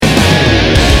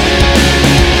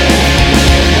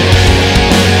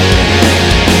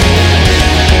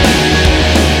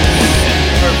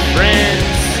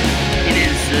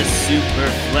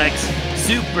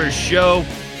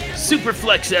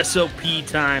SuperFlex SOP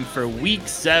time for week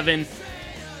 7.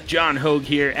 John Hogue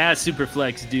here at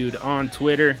SuperFlex Dude on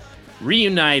Twitter,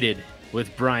 reunited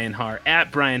with Brian Haar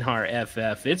at Brian Haar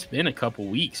FF. It's been a couple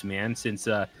weeks, man, since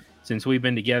we've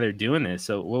been together doing this.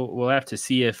 So we'll have to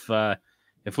see if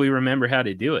we remember how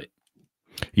to do it.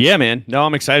 Yeah, man. No,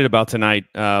 I'm excited about tonight.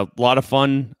 A lot of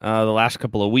fun the last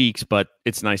couple of weeks, but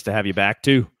it's nice to have you back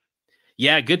too.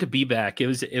 Yeah, good to be back. It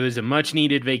was a much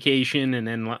needed vacation, and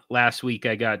then last week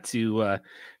I got to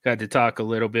talk a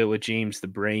little bit with James the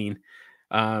Brain,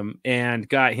 and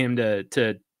got him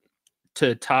to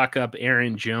talk up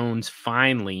Aaron Jones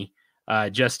finally,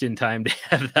 just in time to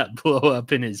have that blow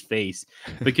up in his face.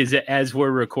 Because as we're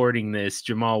recording this,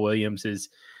 Jamal Williams is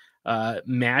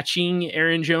matching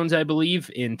Aaron Jones, I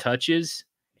believe, in touches,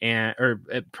 or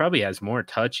it probably has more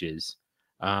touches.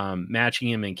 Matching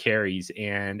him in carries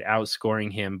and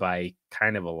outscoring him by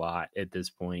kind of a lot at this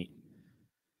point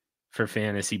for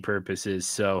fantasy purposes.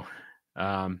 So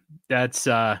that's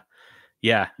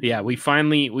yeah. We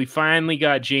finally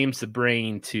got James the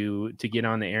Brain to get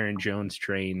on the Aaron Jones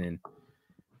train,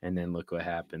 and then look what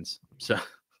happens. So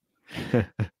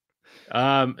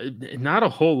not a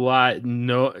whole lot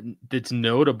that's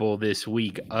notable this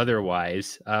week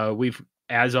otherwise.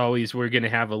 As always, we're going to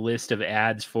have a list of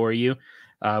ads for you.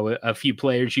 A few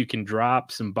players you can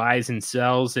drop, some buys and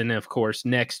sells, and of course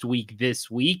next week, this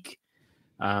week,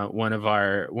 one of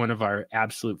our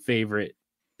absolute favorite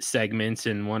segments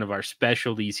and one of our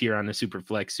specialties here on the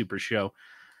SuperFlex Super Show.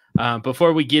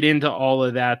 Before we get into all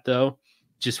of that, though,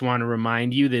 just want to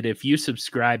remind you that if you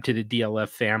subscribe to the DLF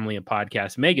family of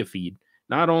podcast mega feed,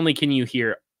 not only can you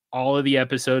hear all of the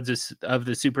episodes of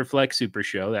the SuperFlex Super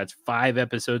Show, that's 5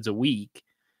 episodes a week,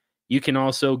 you can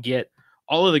also get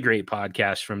all of the great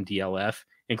podcasts from DLF,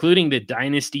 including the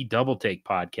Dynasty Double Take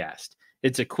podcast.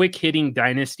 It's a quick-hitting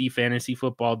Dynasty fantasy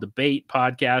football debate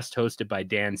podcast hosted by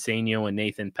Dan Sainio and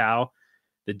Nathan Powell.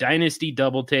 The Dynasty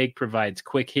Double Take provides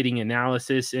quick-hitting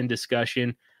analysis and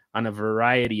discussion on a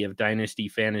variety of Dynasty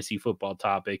fantasy football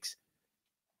topics.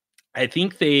 I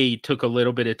think they took a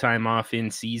little bit of time off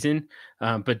in season,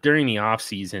 but during the off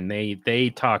season,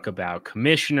 they talk about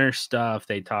commissioner stuff.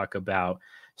 They talk about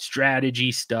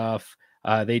strategy stuff.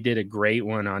 They did a great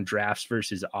one on drafts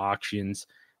versus auctions.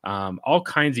 All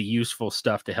kinds of useful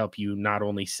stuff to help you not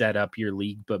only set up your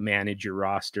league, but manage your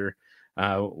roster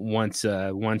once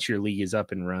your league is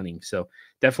up and running. So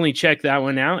definitely check that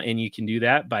one out. And you can do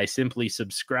that by simply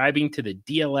subscribing to the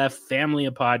DLF family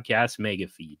of podcasts mega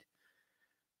feed.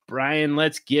 Brian,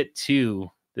 let's get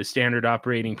to the standard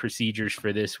operating procedures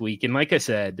for this week. And like I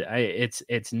said,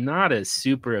 it's not a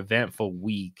super eventful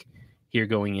week here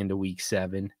going into week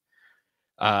 7.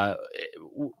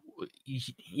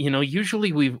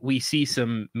 Usually we see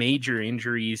some major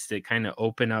injuries that kind of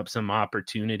open up some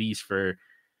opportunities for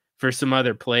some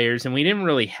other players, and we didn't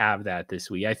really have that this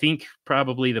week. I think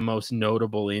probably the most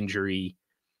notable injury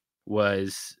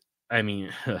was,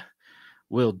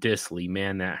 Will Dissly,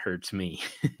 man, that hurts me.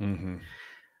 Mm-hmm.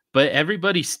 But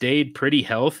everybody stayed pretty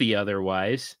healthy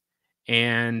otherwise,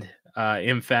 and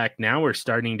in fact, now we're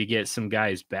starting to get some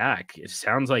guys back. It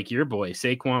sounds like your boy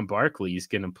Saquon Barkley is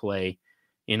going to play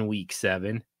in week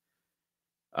 7.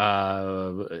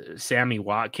 Sammy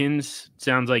Watkins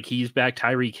sounds like he's back.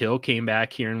 Tyreek Hill came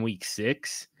back here in week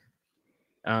 6.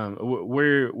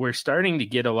 We're starting to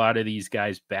get a lot of these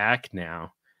guys back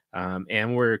now,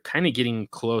 and we're kind of getting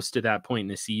close to that point in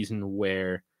the season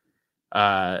where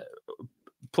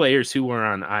players who were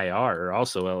on IR are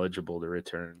also eligible to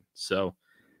return. So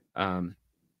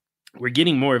we're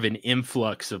getting more of an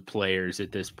influx of players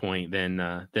at this point than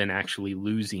actually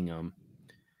losing them.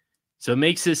 So it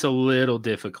makes this a little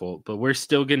difficult, but we're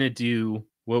still going to do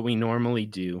what we normally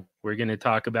do. We're going to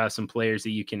talk about some players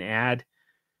that you can add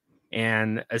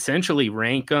and essentially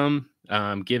rank them,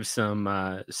 give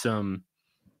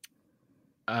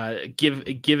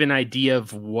give an idea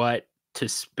of what to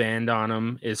spend on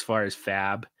them as far as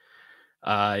fab,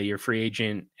 your free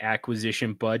agent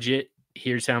acquisition budget.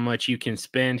 Here's how much you can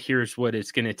spend. Here's what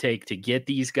it's going to take to get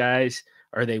these guys.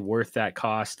 Are they worth that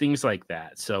cost? Things like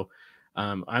that. So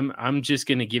I'm just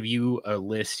going to give you a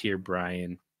list here,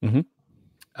 Brian, mm-hmm.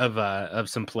 of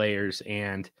some players.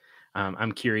 And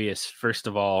I'm curious, first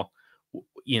of all,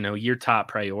 your top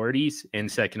priorities, and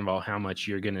second of all, how much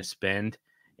you're going to spend.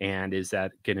 And is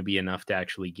that going to be enough to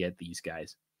actually get these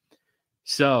guys?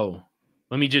 So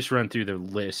let me just run through the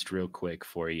list real quick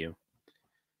for you.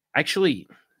 Actually,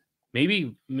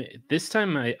 maybe this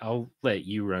time I'll let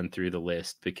you run through the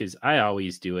list because I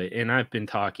always do it, and I've been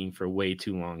talking for way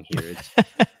too long here.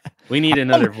 We need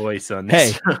another voice on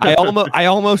this. Hey, I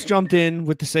almost jumped in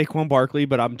with the Saquon Barkley,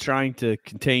 but I'm trying to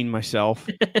contain myself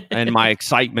and my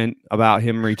excitement about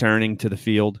him returning to the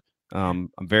field. I'm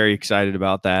very excited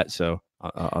about that, so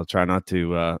I'll try not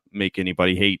to make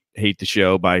anybody hate the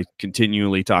show by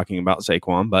continually talking about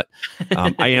Saquon, but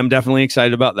I am definitely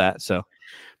excited about that. So,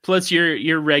 plus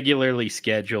your regularly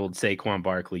scheduled Saquon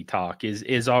Barkley talk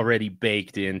is already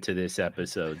baked into this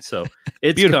episode, so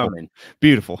it's beautiful. coming.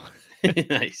 Beautiful.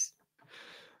 Nice.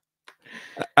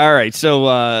 All right,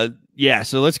 so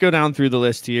so let's go down through the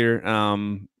list here.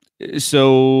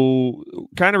 So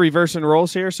kind of reversing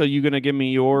roles here. So you're gonna give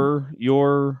me your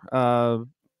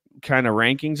kind of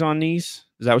rankings on these?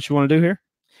 Is that what you want to do here?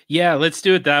 Yeah, let's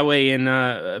do it that way. And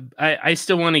I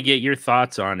still want to get your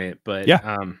thoughts on it, but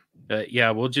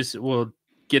we'll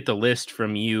get the list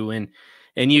from you, and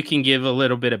you can give a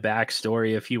little bit of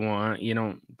backstory if you want.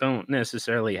 You don't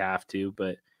necessarily have to,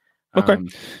 but okay.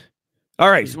 All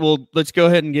right. So, well, let's go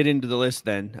ahead and get into the list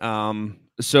then.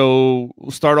 So we'll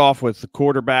start off with the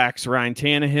quarterbacks. Ryan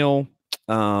Tannehill.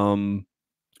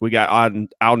 We got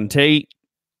Auden Tate,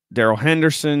 Darrell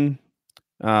Henderson,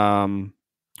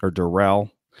 or Darrell,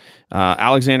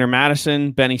 Alexander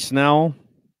Madison, Benny Snell,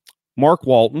 Mark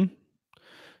Walton,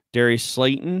 Darius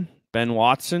Slayton, Ben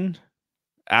Watson,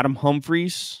 Adam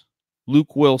Humphries,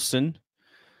 Luke Wilson,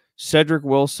 Cedric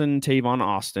Wilson, Tavon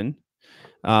Austin,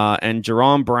 and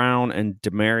Jerome Brown and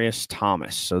Demaryius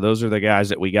Thomas. So those are the guys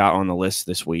that we got on the list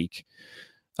this week.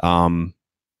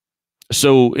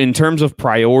 So in terms of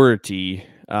priority,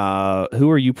 who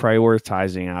are you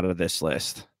prioritizing out of this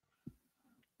list?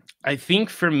 I think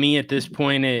for me at this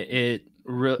point, I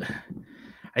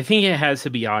think it has to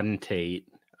be Auden Tate.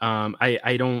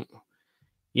 I don't,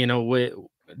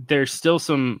 there's still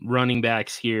some running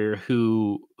backs here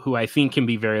who I think can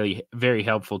be very, very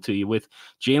helpful to you. With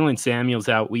Jalen Samuels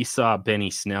out, we saw Benny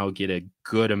Snell get a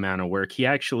good amount of work. He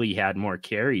actually had more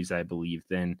carries, I believe,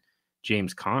 than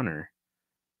James Conner,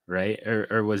 right?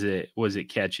 Or was it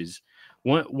catches?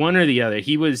 One or the other.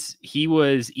 He was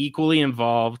equally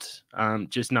involved,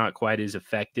 just not quite as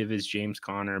effective as James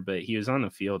Conner, but he was on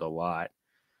the field a lot.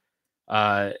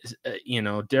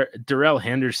 Darrell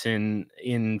Henderson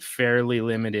in fairly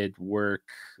limited work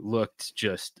looked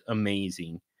just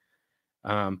amazing.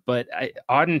 But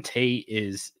Auden Tate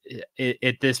is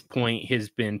at this point has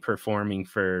been performing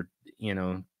for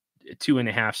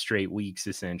 2.5 straight weeks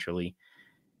essentially.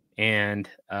 And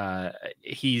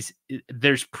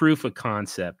there's proof of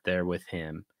concept there with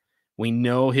him. We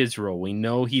know his role. We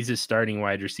know he's a starting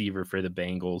wide receiver for the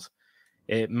Bengals.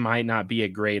 It might not be a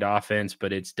great offense,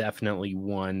 but it's definitely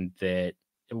one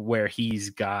where he's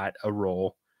got a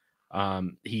role.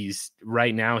 He's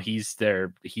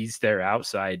their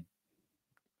outside,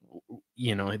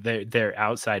 their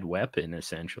outside weapon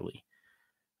essentially.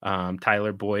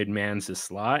 Tyler Boyd mans the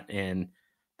slot, and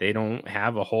they don't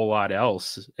have a whole lot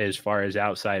else as far as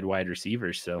outside wide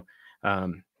receivers. So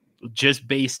just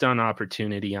based on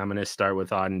opportunity, I'm going to start with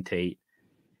Auden Tate.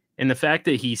 And the fact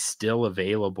that he's still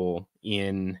available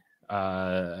in,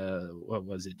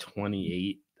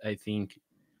 28, I think,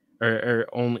 or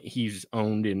only he's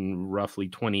owned in roughly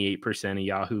 28% of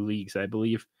Yahoo leagues, I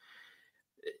believe.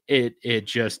 It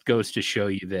just goes to show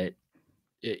you that,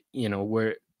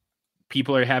 where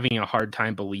people are having a hard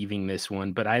time believing this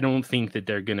one, but I don't think that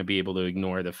they're going to be able to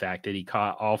ignore the fact that he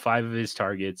caught all 5 of his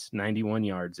targets, 91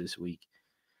 yards this week.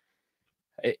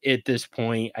 At this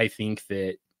point, I think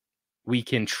that we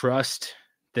can trust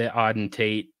that Auden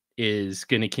Tate is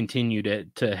going to continue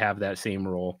to have that same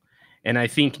role. And I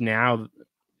think now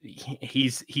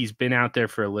he's been out there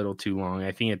for a little too long.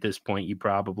 I think at this point you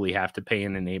probably have to pay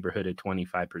in the neighborhood of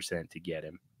 25% to get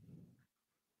him.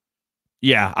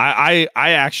 Yeah, I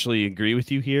actually agree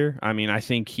with you here. I mean, I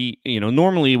think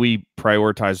normally we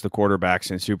prioritize the quarterbacks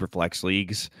in SuperFlex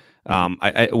leagues.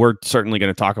 We're certainly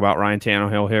going to talk about Ryan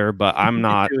Tannehill here, but I'm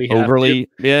not overly.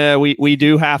 Yeah, we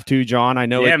do have to, John. I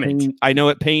know I know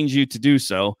it pains you to do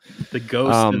so. The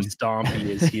ghost of Stompy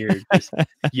is here, just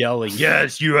yelling,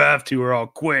 "Yes, you have to, or I'll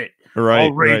quit. Right,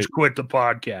 I'll rage quit the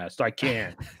podcast. I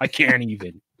can't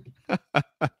even. I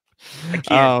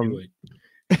can't do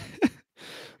it."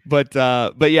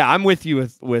 But yeah, I'm with you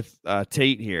with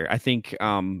Tate here. I think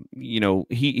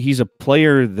he's a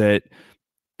player that,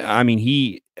 I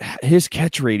mean, his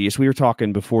catch radius, we were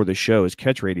talking before the show, his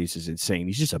catch radius is insane.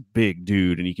 He's just a big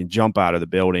dude, and he can jump out of the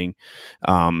building.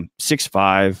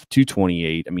 6'5",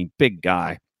 228. I mean, big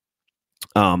guy.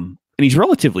 And he's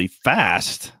relatively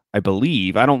fast, I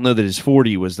believe. I don't know that his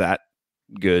 40 was that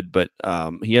good, but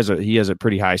he has a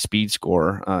pretty high speed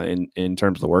score in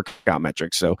terms of the workout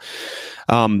metrics. So,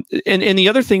 and the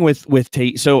other thing with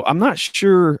Tate, so I'm not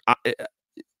sure.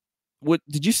 What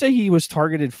did you say he was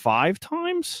targeted 5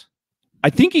 times? I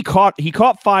think he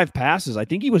caught 5 passes. I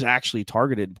think he was actually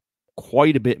targeted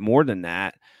quite a bit more than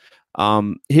that.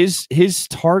 His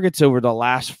targets over the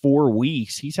last 4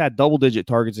 weeks, he's had double-digit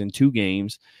targets in 2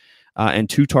 games, and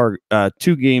 2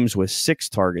 games with 6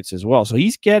 targets as well. So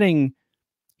he's getting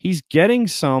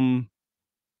some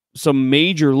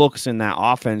major looks in that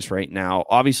offense right now.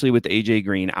 Obviously, with AJ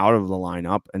Green out of the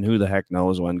lineup, and who the heck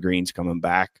knows when Green's coming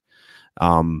back.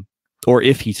 Or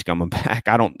if he's coming back.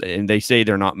 And they say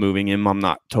they're not moving him. I'm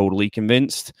not totally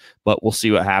convinced, but we'll see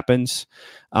what happens.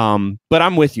 But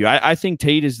I'm with you. I think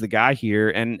Tate is the guy here.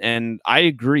 And I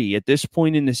agree at this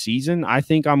point in the season, I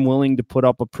think I'm willing to put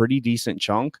up a pretty decent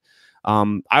chunk.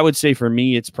 I would say for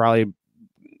me, it's probably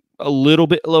a little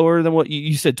bit lower than what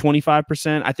you said,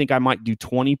 25%. I think I might do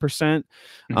 20%.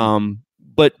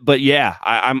 But yeah,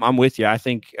 I'm with you. I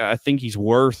think he's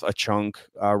worth a chunk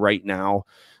right now.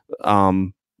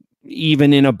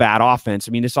 Even in a bad offense.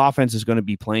 I mean, this offense is going to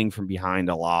be playing from behind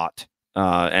a lot,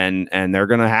 and they're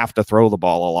going to have to throw the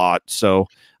ball a lot. So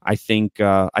I think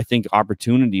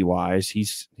opportunity wise,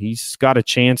 he's got a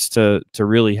chance to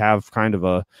really have kind of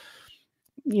a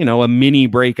mini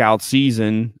breakout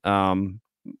season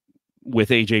with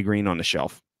AJ Green on the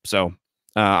shelf. So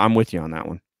I'm with you on that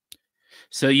one.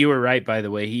 So you were right, by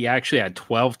the way. He actually had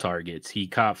 12 targets. He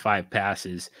caught 5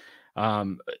 passes.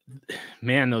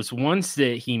 Man, those ones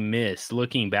that he missed,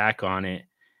 looking back on it,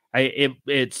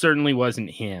 it certainly wasn't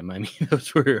him. I mean,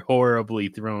 those were horribly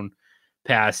thrown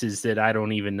passes that I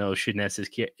don't even know should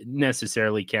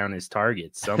necessarily count as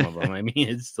targets. Some of them. I mean,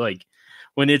 it's like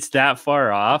when it's that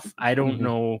far off, I don't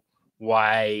know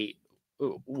why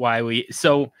we.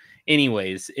 So,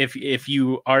 anyways, if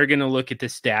you are going to look at the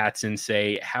stats and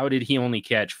say, how did he only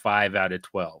catch 5 out of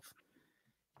 12?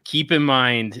 Keep in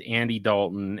mind, Andy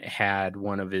Dalton had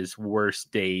one of his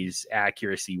worst days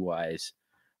accuracy-wise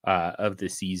of the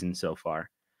season so far.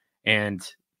 And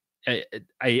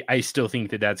I still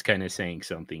think that that's kind of saying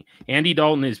something. Andy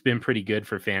Dalton has been pretty good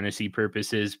for fantasy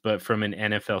purposes, but from an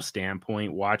NFL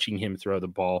standpoint, watching him throw the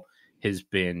ball has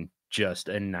been just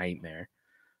a nightmare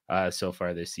so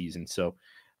far this season. So,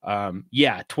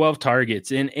 12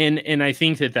 targets. And I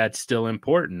think that that's still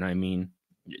important. I mean,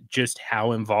 just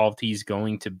how involved he's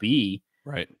going to be,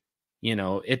 right?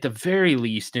 At the very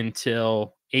least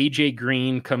until AJ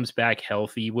Green comes back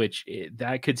healthy, which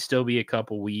that could still be a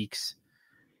couple weeks.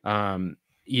 John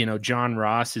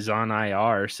Ross is on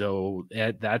IR, so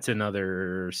that's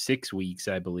another 6 weeks,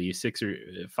 I believe,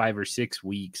 5 or 6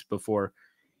 weeks before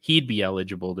he'd be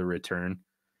eligible to return.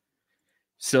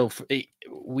 So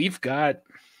we've got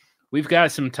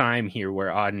some time here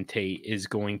where Auden Tate is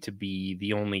going to be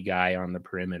the only guy on the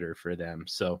perimeter for them.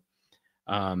 So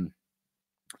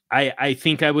I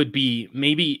think I'd be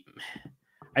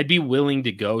willing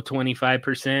to go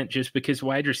 25% just because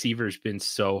wide receiver has been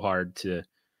so hard to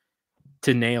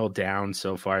nail down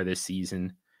so far this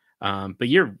season. But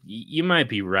you might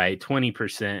be right.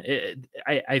 20%.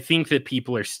 I think that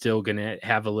people are still going to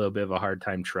have a little bit of a hard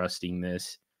time trusting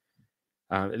this.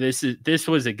 This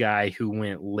was a guy who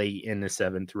went late in the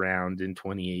 7th round in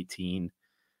 2018.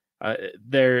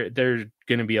 There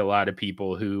going to be a lot of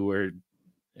people who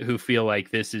feel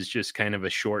like this is just kind of a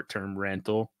short-term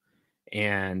rental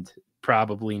and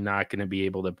probably not going to be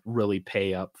able to really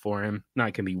pay up for him.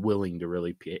 Not going to be willing to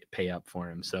really pay up for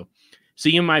him. So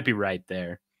you might be right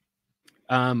there.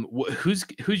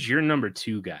 Who's your number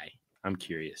 2 guy? I'm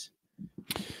curious.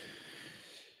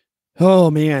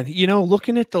 Oh man,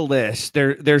 looking at the list,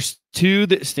 there's 2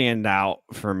 that stand out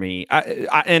for me.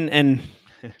 And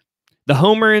the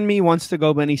homer in me wants to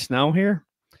go Benny Snell here.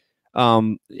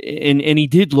 And he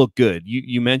did look good.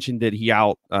 You mentioned that he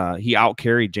out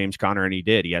carried James Conner, and he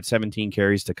did. He had 17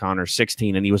 carries to Conner's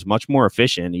 16, and he was much more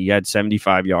efficient. He had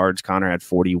 75 yards. Conner had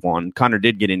 41. Conner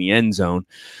did get in the end zone.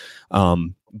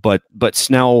 But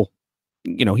Snell,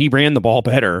 he ran the ball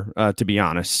better, to be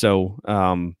honest. So,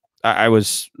 I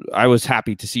was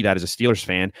happy to see that as a Steelers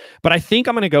fan, but I think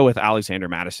I'm going to go with Alexander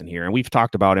Mattison here. And we've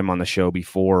talked about him on the show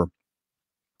before,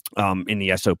 in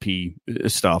the SOP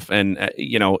stuff. And,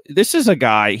 this is a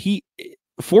guy,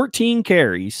 14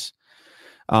 carries,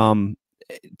 to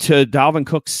Dalvin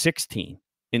Cook's 16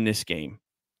 in this game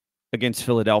against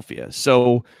Philadelphia.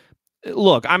 So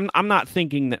look, I'm not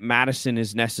thinking that Mattison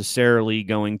is necessarily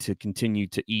going to continue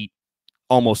to eat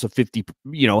almost a 50,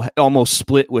 almost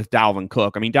split with Dalvin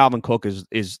Cook. I mean, Dalvin Cook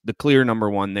is the clear number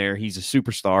one there. He's a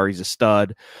superstar. He's a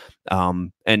stud.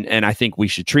 And I think we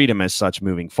should treat him as such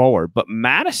moving forward. But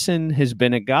Madison has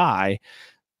been a guy.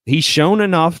 He's shown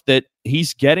enough that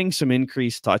he's getting some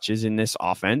increased touches in this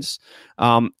offense.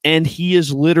 And he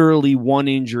is literally one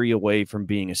injury away from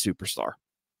being a superstar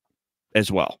as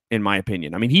well, in my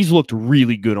opinion. I mean, he's looked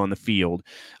really good on the field,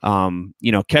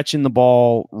 catching the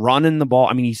ball, running the ball.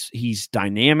 I mean, he's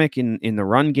dynamic in the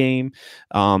run game.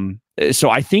 So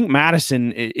I think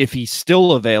Madison, if he's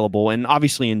still available, and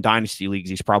obviously in dynasty leagues,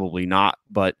 he's probably not,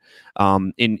 but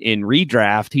in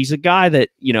redraft, he's a guy that,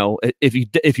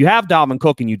 if you have Dalvin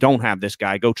Cook and you don't have this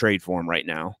guy, go trade for him right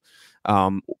now.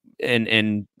 And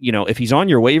if he's on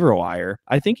your waiver wire,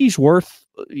 I think he's worth,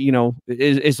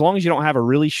 as long as you don't have a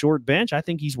really short bench, I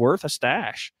think he's worth a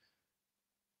stash.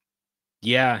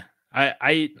 Yeah,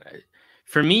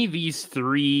 for me, these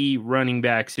three running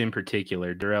backs in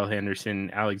particular, Darrell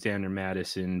Henderson, Alexander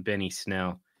Mattison, Benny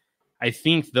Snell, I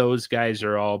think those guys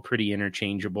are all pretty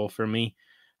interchangeable for me.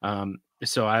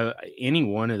 So any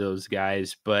one of those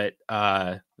guys, but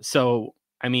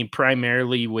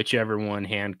primarily whichever one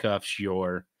handcuffs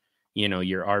your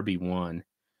RB1,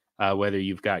 whether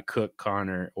you've got Cook,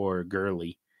 Connor, or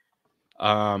Gurley.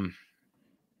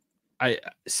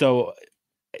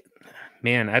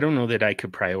 Man, I don't know that I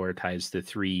could prioritize the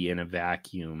three in a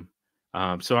vacuum.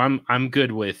 So I'm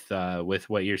good with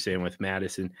what you're saying with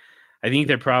Madison. I think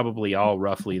they're probably all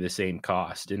roughly the same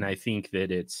cost, and I think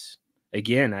that it's,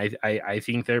 again, I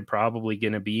think they're probably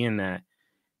going to be in that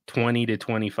 20 to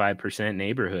 25%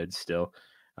 neighborhood still,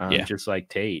 just like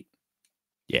Tate.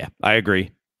 Yeah, I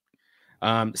agree.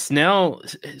 Snell,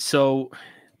 so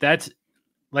that's,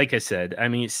 like I said, I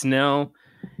mean, Snell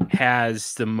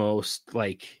has the most,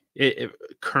 it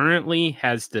currently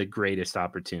has the greatest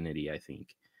opportunity, I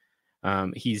think.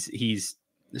 He's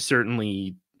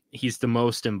certainly, he's the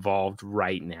most involved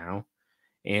right now.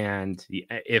 And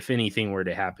if anything were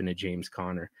to happen to James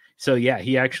Conner. So yeah,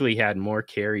 he actually had more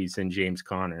carries than James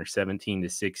Conner, 17 to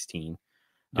 16.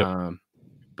 Yep.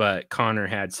 But Conner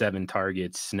had 7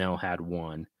 targets. Snell had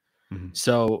 1. Mm-hmm.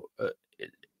 So,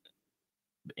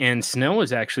 and Snell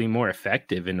was actually more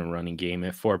effective in the running game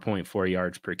at 4.4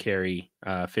 yards per carry,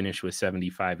 finished with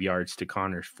 75 yards to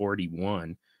Connor's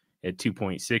 41 at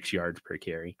 2.6 yards per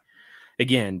carry.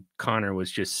 Again, Conner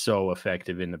was just so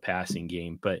effective in the passing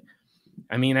game. But,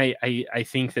 I mean, I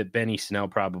think that Benny Snell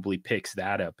probably picks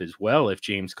that up as well if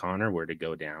James Conner were to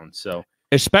go down. So,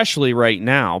 especially right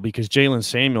now, because Jalen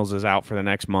Samuels is out for the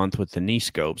next month with the knee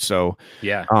scope. So,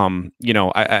 yeah,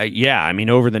 I mean,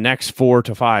 over the next 4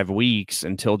 to 5 weeks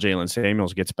until Jalen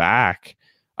Samuels gets back,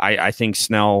 I think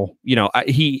Snell,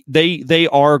 they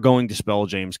are going to spell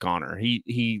James Conner.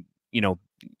 The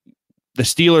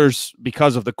Steelers,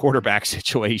 because of the quarterback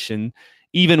situation,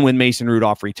 even when Mason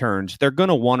Rudolph returns, they're going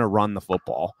to want to run the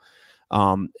football,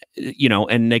 and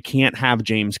they can't have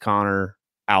James Conner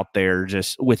out there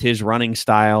just with his running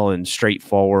style and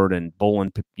straightforward and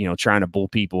bowling, trying to bull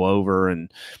people over. And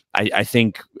I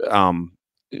think, they're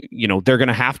going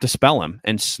to have to spell him.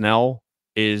 And Snell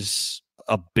is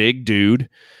a big dude,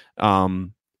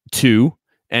 too,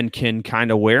 and can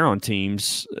kind of wear on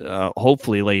teams,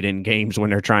 hopefully late in games when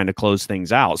they're trying to close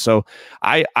things out. So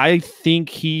I think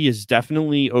he is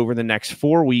definitely over the next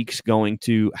 4 weeks going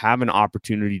to have an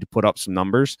opportunity to put up some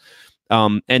numbers.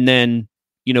 And then,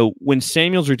 when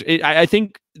Samuels, I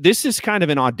think this is kind of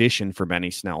an audition for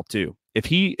Benny Snell too. If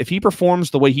he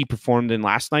performs the way he performed in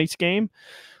last night's game,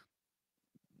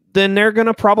 then they're going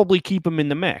to probably keep him in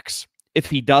the mix. If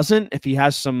he doesn't, if he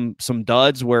has some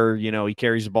duds where, he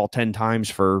carries the ball 10 times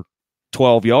for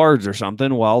 12 yards or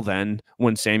something, well, then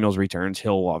when Samuels returns,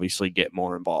 he'll obviously get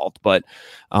more involved. But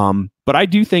I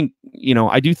do think,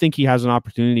 he has an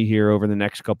opportunity here over the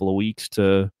next couple of weeks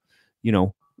to,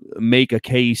 make a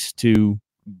case to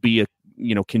be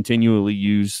continually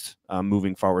used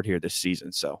moving forward here this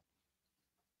season. So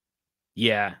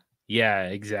yeah,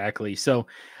 exactly. So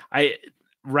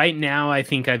right now I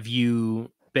think I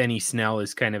view Benny Snell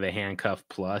as kind of a handcuff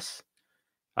plus,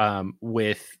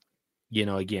 with,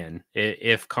 again,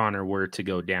 if Connor were to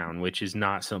go down, which is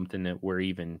not something that we're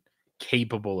even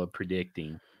capable of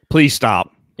predicting. Please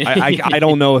stop. I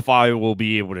don't know if I will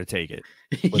be able to take it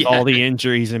with all the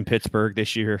injuries in Pittsburgh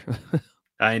this year.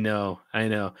 I know.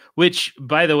 Which,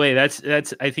 by the way,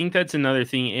 that's I think that's another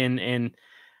thing, and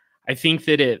I think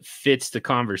that it fits the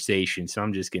conversation. So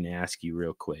I'm just going to ask you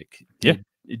real quick.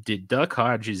 Did Duck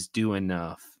Hodges do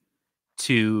enough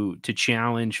to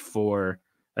challenge for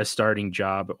a starting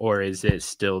job, or is it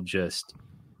still just,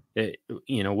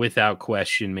 without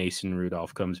question, Mason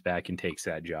Rudolph comes back and takes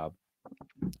that job?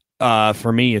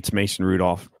 For me, it's Mason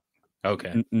Rudolph.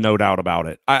 Okay. No doubt about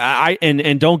it.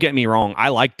 And don't get me wrong, I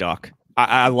like Duck.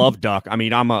 I love Duck. I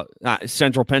mean, I'm a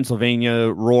Central Pennsylvania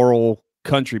rural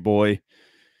country boy.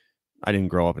 I didn't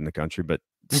grow up in the country, but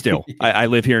still, I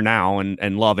live here now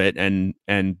and love it.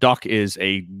 And Duck is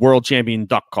a world champion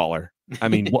duck caller. I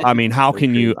mean, how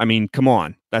can you? I mean, come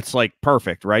on, that's like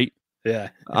perfect, right? Yeah.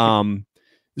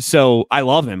 So I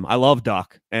love him. I love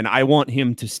Duck, and I want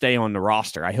him to stay on the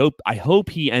roster. I hope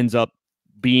he ends up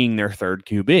being their third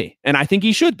QB, and I think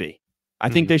he should be. I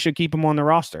think they should keep him on the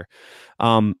roster.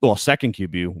 Well, second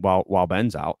QB while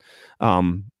Ben's out.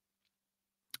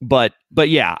 But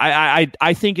yeah,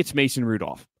 I think it's Mason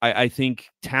Rudolph. I think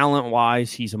talent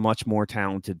wise, he's a much more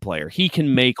talented player. He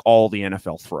can make all the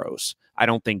NFL throws. I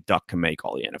don't think Duck can make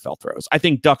all the NFL throws. I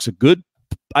think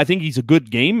he's a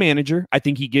good game manager. I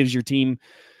think he gives your team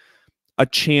a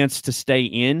chance to stay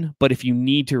in. But if you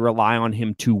need to rely on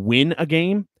him to win a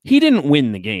game, he didn't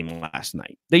win the game last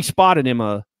night. They spotted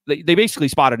him they basically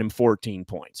spotted him 14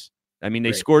 points. I mean,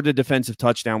 they scored the defensive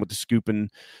touchdown with the scoop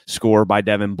and score by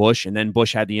Devin Bush, and then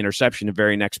Bush had the interception the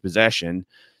very next possession.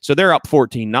 So they're up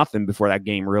 14-0 before that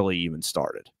game really even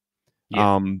started.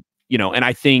 Yeah. And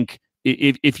I think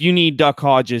if you need Duck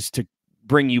Hodges to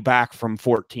bring you back from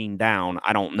 14 down,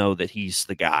 I don't know that he's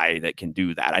the guy that can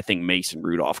do that. I think Mason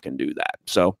Rudolph can do that.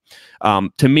 So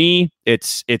to me,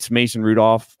 it's Mason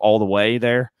Rudolph all the way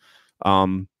there.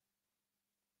 But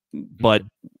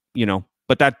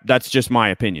that's just my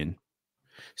opinion.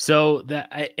 So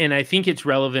I think it's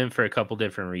relevant for a couple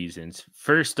different reasons.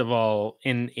 First of all,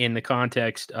 in the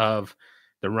context of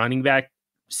the running back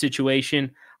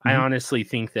situation, I honestly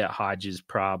think that Hodges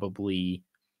probably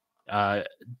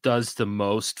does the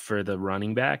most for the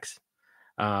running backs.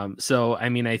 So I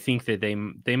mean, I think that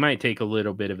they might take a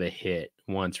little bit of a hit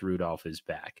once Rudolph is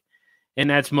back, and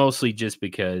that's mostly just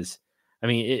because I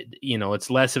mean,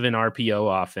 it's less of an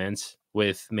RPO offense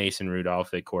with Mason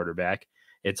Rudolph at quarterback.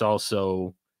 It's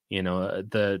also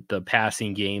the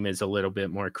passing game is a little bit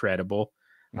more credible.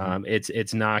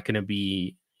 It's not going to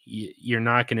be, you're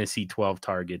not going to see 12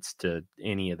 targets to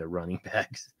any of the running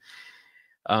backs.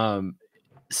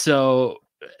 So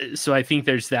I think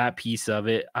there's that piece of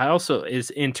it. I also is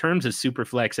in terms of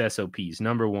SuperFlex SOPs.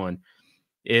 Number one,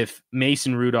 if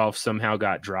Mason Rudolph somehow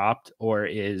got dropped or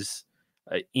is,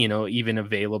 even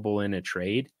available in a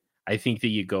trade, I think that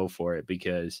you go for it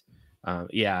because,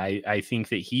 I think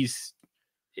that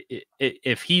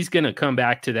if he's going to come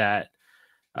back to that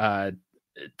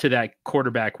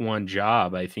quarterback one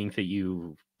job, I think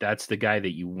that that's the guy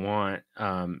that you want.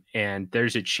 And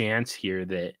there's a chance here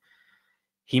that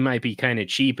he might be kind of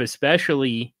cheap,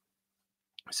 especially.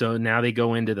 So now they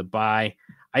go into the bye.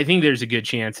 I think there's a good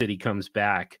chance that he comes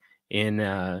back and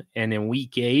in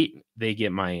week 8, they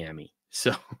get Miami.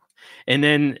 So, and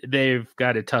then they've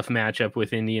got a tough matchup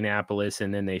with Indianapolis,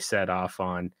 and then they set off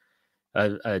on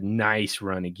a nice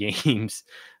run of games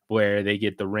where they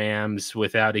get the Rams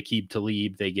without Aqib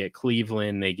Talib, they get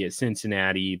Cleveland, they get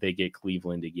Cincinnati, they get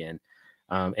Cleveland again,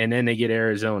 and then they get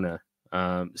Arizona.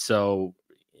 So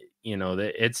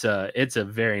it's a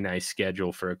very nice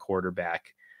schedule for a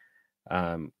quarterback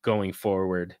going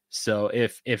forward. So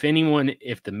if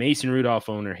the Mason Rudolph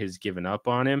owner has given up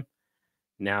on him,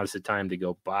 now's the time to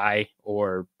go buy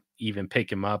or even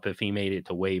pick him up if he made it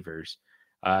to waivers.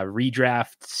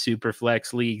 Redraft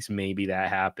SuperFlex leagues, maybe that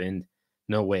happened.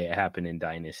 No way it happened in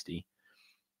Dynasty.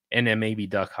 And then maybe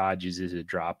Duck Hodges is a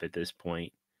drop at this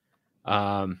point.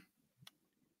 So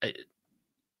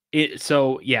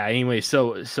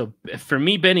for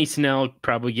me, Benny Snell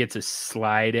probably gets a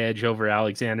slide edge over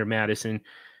Alexander Mattison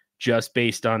just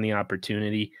based on the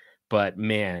opportunity. But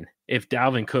man, if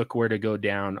Dalvin Cook were to go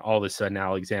down, all of a sudden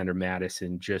Alexander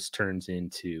Mattison just turns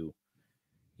into,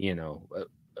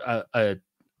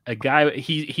 a guy.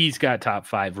 He's got top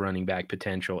 5 running back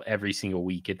potential every single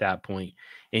week at that point.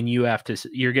 And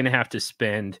you're going to have to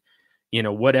spend,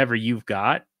 whatever you've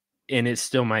got, and it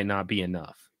still might not be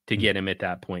enough to get him at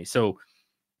that point. So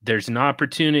there's an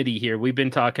opportunity here. We've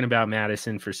been talking about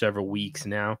Madison for several weeks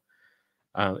now.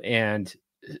 And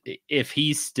if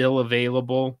he's still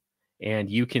available and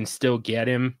you can still get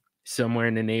him somewhere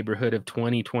in the neighborhood of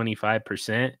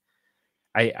 20-25%,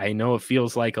 I know it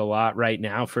feels like a lot right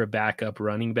now for a backup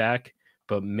running back,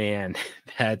 but man,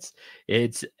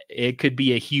 it could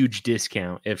be a huge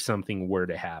discount if something were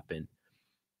to happen.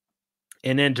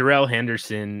 And then Darrell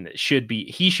Henderson should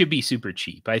be super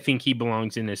cheap. I think he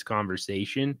belongs in this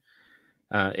conversation.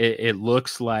 It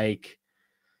looks like,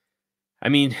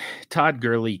 Todd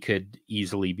Gurley could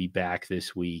easily be back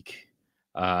this week.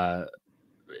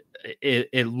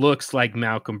 it looks like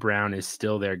Malcolm Brown is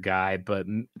still their guy, but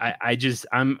I just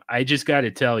got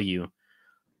to tell you,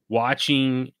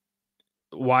 watching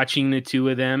the two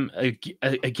of them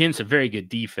against a very good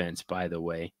defense, by the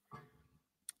way.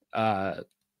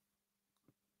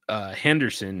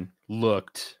 Henderson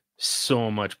looked so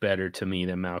much better to me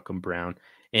than Malcolm Brown,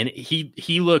 and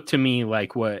he looked to me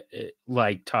like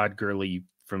Todd Gurley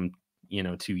from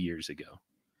 2 years ago.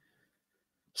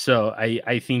 So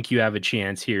I think you have a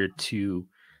chance here to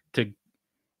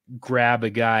grab a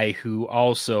guy who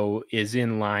also is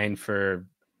in line for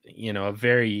a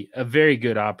very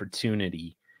good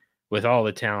opportunity with all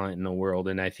the talent in the world,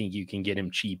 and I think you can get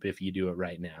him cheap if you do it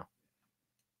right now.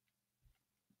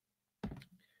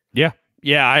 Yeah.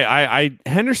 I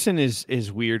Henderson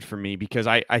is weird for me because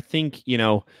I think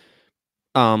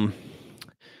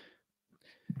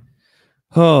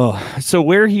so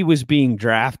where he was being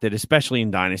drafted, especially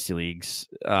in dynasty leagues,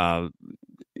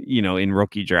 in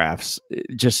rookie drafts, it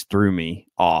just threw me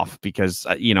off because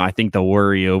I think the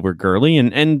worry over Gurley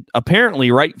and apparently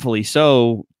rightfully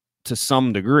so to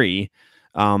some degree,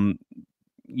 but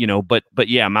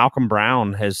yeah, Malcolm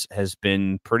Brown has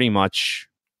been pretty much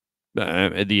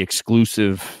the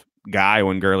exclusive guy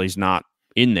when Gurley's not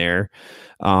in there.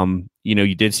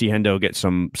 You did see Hendo get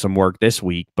some work this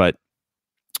week, but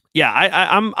yeah,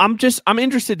 I'm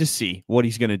interested to see what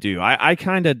he's going to do.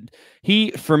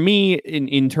 For me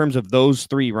in terms of those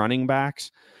three running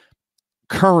backs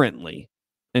currently,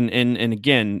 and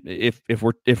again, if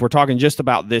we're talking just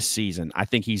about this season, I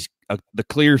think he's the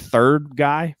clear third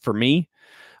guy for me.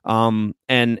 And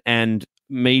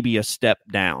maybe a step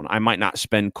down. I might not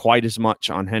spend quite as much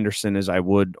on Henderson as I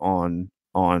would on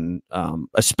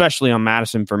especially on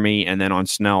Madison for me, and then on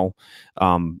Snell,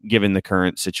 given the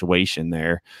current situation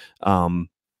there.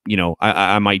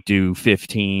 I might do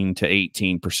 15 to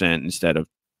 18% instead of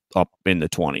up in the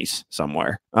 20s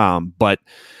somewhere. But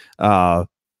I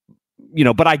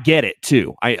get it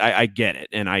too. I get it.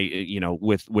 And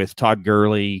with Todd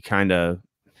Gurley kind of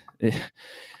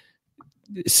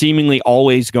seemingly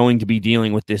always going to be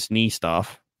dealing with this knee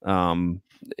stuff. I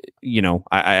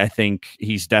think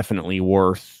he's definitely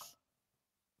worth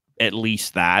at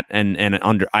least that.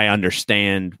 I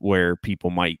understand where people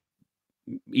might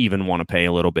even want to pay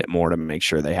a little bit more to make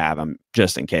sure they have him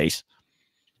just in case.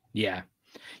 Yeah.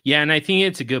 Yeah. And I think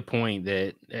it's a good point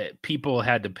that people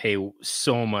had to pay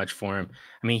so much for him.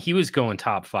 I mean, he was going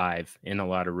top 5 in a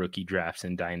lot of rookie drafts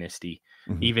in Dynasty,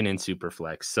 even in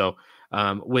SuperFlex. So,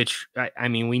 which I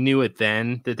mean, we knew it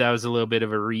then that was a little bit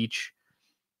of a reach,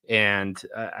 and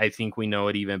I think we know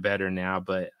it even better now.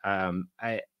 But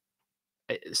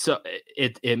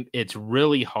it's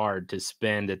really hard to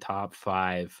spend a top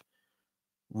 5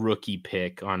 rookie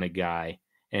pick on a guy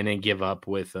and then give up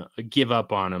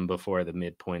on him before the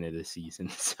midpoint of the season.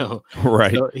 So,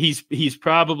 right. So he's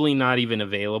probably not even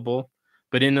available.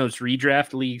 But in those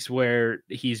redraft leagues where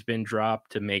he's been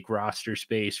dropped to make roster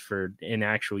space for an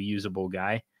actual usable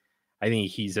guy, I think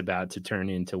he's about to turn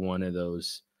into one of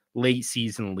those late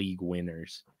season league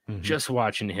winners. Just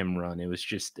watching him run, it was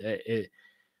just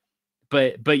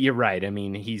but you're right. I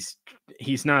mean, he's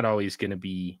not always going to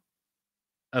be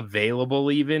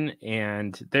available even,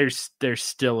 and there's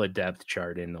still a depth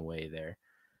chart in the way there.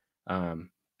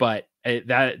 But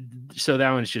that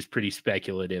one's just pretty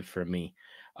speculative for me.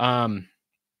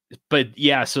 But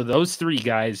yeah, so those three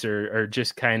guys are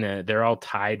just kind of, they're all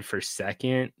tied for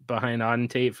second behind Auden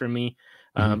Tate for me.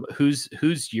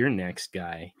 Who's your next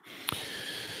guy?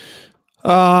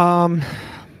 I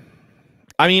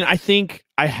mean, I think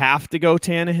I have to go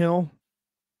Tannehill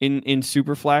in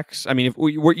SuperFlex. I mean, if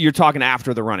you're talking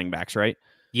after the running backs, right?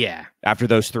 Yeah. After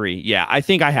those three. Yeah, I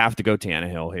think I have to go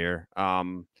Tannehill here.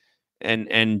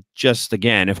 And just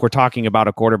again, if we're talking about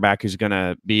a quarterback who's going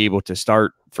to be able to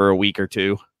start for a week or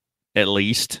two, at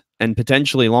least, and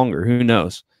potentially longer, who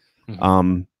knows?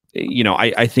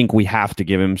 I think we have to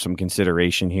give him some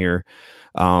consideration here.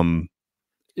 I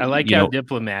like how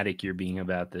diplomatic you're being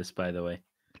about this, by the way.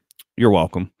 You're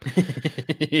welcome.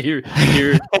 you're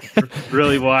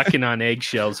really walking on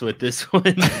eggshells with this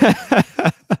one.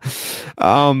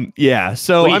 Yeah.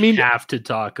 So we have to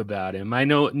talk about him. I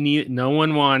know no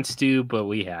one wants to, but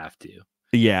we have to.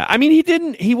 Yeah. I mean,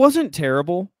 he wasn't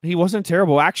terrible.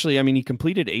 Actually, I mean, he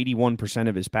completed 81%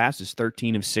 of his passes,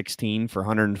 13 of 16 for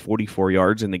 144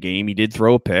 yards in the game. He did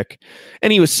throw a pick,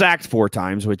 and he was sacked 4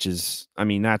 times, which is, I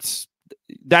mean, that's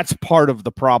part of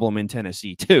the problem in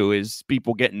Tennessee too, is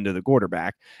people getting to the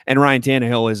quarterback, and Ryan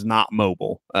Tannehill is not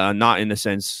mobile, not in the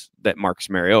sense that Marcus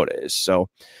Mariota is. So,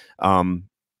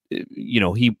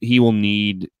 he will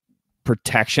need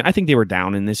protection. I think they were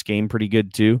down in this game pretty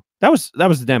good too. That was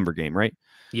the Denver game, right?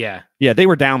 Yeah. Yeah, they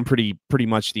were down pretty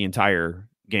much the entire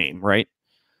game, right?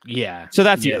 Yeah. So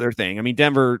that's the Yeah. other thing. I mean,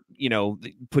 Denver,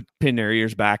 pin their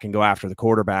ears back and go after the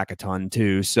quarterback a ton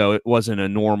too. So it wasn't a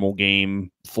normal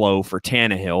game flow for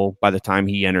Tannehill by the time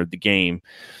he entered the game.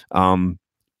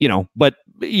 But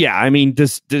yeah, I mean,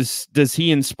 does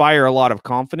he inspire a lot of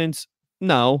confidence?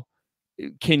 No.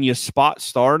 Can you spot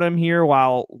start him here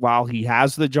while he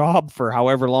has the job for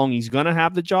however long he's going to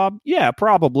have the job? Yeah,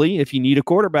 probably, if you need a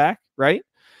quarterback, right?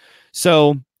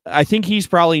 So I think he's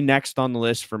probably next on the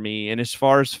list for me. And as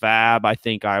far as Fab, I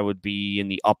think I would be in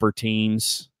the upper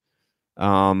teens.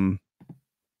 I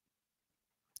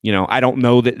don't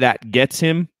know that gets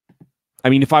him. I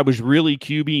mean, if I was really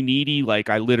QB needy, like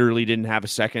I literally didn't have a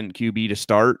second QB to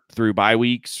start through bye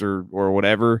weeks or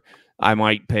whatever, I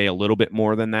might pay a little bit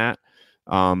more than that.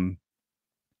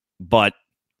 But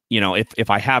if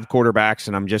I have quarterbacks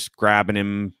and I'm just grabbing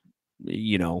him,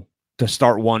 to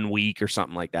start 1 week or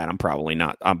something like that, I'm probably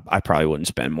not. I probably wouldn't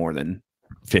spend more than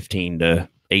 15 to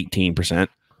 18%.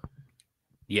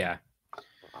 Yeah.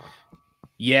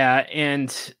 Yeah,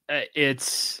 and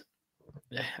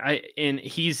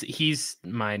he's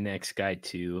my next guy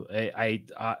too. I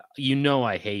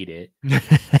I hate it,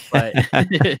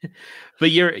 but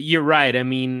but you're right. I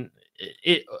mean,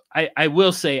 I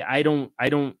will say I don't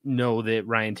know that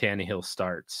Ryan Tannehill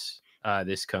starts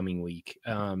this coming week.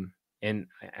 And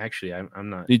actually, I'm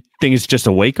not. You think it's just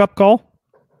a wake up call?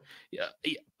 Yeah.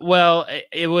 Well,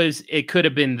 it could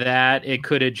have been that. It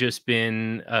could have just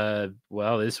been,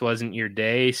 well, this wasn't your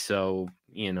day, so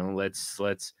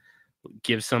let's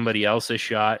give somebody else a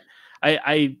shot.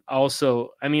 I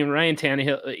mean, Ryan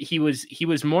Tannehill, he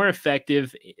was more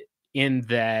effective in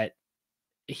that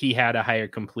he had a higher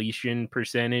completion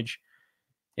percentage,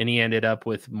 and he ended up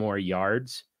with more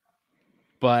yards.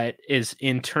 But is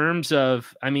in terms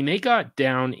of, I mean, they got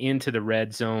down into the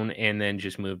red zone and then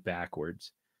just moved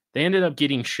backwards. They ended up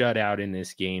getting shut out in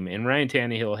this game, and Ryan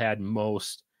Tannehill had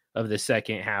most of the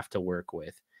second half to work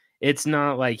with. It's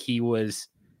not like he was,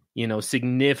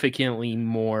 significantly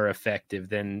more effective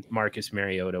than Marcus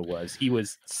Mariota was. He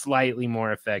was slightly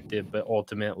more effective, but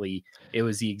ultimately it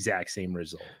was the exact same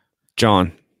result.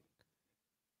 John,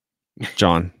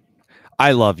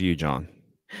 I love you, John.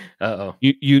 Uh-oh.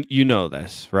 You know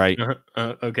this, right?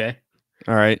 Okay.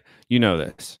 All right. You know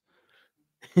this.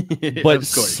 But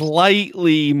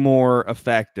slightly more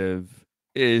effective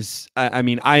is, I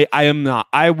mean, I am not.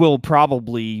 I will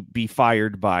probably be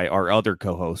fired by our other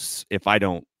co-hosts if I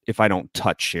don't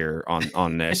touch here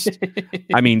on this.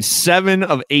 I mean, 7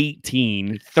 of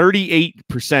 18,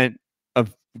 38%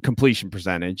 of completion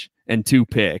percentage and 2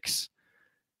 picks.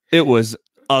 It was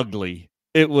ugly.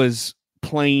 It was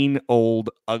plain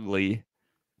old ugly.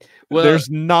 Well, there's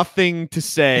nothing to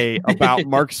say about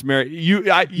Marcus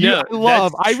Mariota.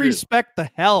 I respect the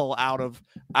hell out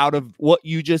of what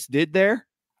you just did there.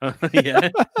 Yeah.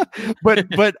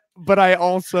 but I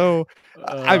also,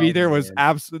 I mean, there was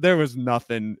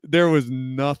nothing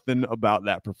about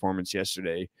that performance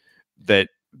yesterday that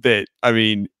I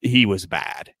mean, he was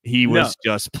bad. He was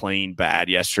just plain bad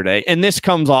yesterday. And this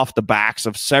comes off the backs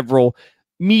of several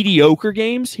mediocre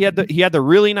games. He had the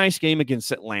really nice game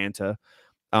against Atlanta.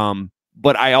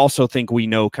 But I also think we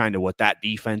know kind of what that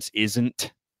defense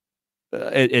isn't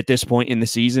at this point in the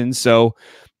season. So,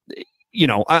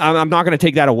 I'm not going to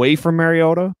take that away from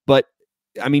Mariota, but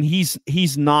I mean,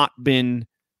 he's not been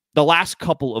the last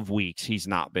couple of weeks. He's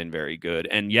not been very good.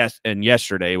 And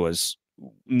yesterday was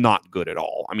not good at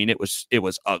all. I mean, it was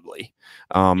ugly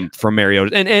from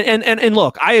Mariota. And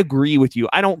look, I agree with you.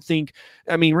 I don't think,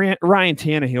 I mean, Ryan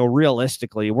Tannehill,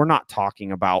 realistically, we're not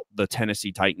talking about the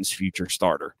Tennessee Titans' future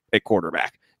starter at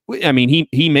quarterback. I mean,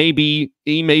 he may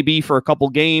be for a couple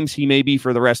games. He may be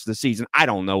for the rest of the season. I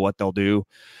don't know what they'll do.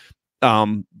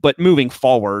 But moving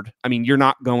forward, I mean, you're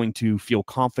not going to feel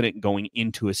confident going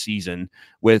into a season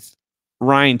with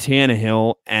Ryan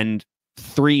Tannehill and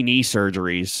 3 knee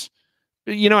surgeries.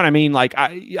 You know what I mean? Like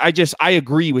I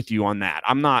agree with you on that.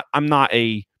 I'm not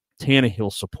a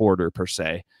Tannehill supporter per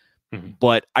se,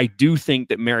 but I do think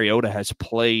that Mariota has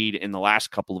played in the last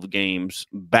couple of games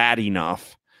bad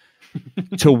enough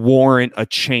to warrant a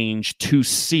change to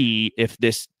see if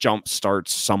this jump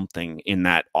starts something in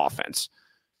that offense.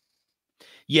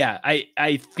 Yeah,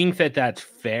 I think that's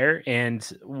fair, and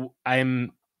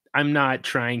I'm not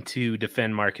trying to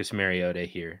defend Marcus Mariota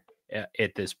here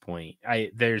at this point.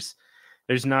 There's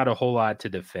not a whole lot to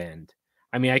defend.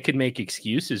 I mean, I could make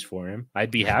excuses for him.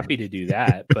 I'd be happy to do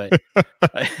that, but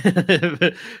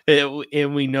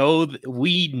and we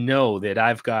know that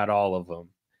I've got all of them.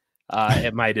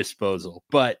 at my disposal.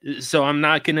 But so I'm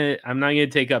not gonna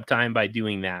take up time by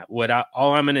doing that.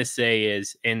 All I'm gonna say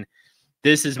is, and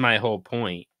this is my whole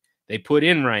point. They put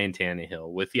in Ryan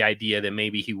Tannehill with the idea that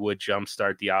maybe he would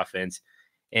jumpstart the offense,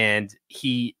 and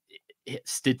he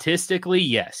statistically,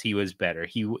 yes, he was better.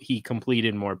 He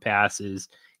completed more passes.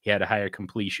 He had a higher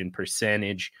completion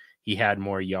percentage. He had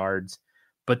more yards,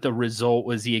 but the result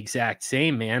was the exact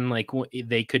same, man. Like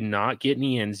they could not get in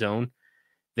the end zone.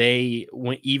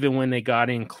 Even when they got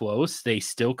in close, they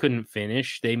still couldn't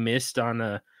finish. They missed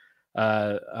on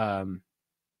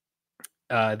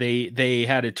they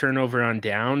had a turnover on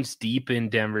downs deep in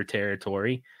Denver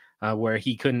territory, where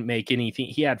he couldn't make anything.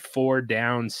 He had 4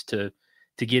 downs to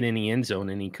get in the end zone,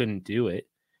 and he couldn't do it.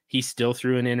 He still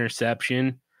threw an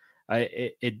interception.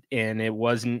 It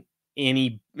wasn't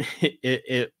any.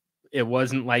 It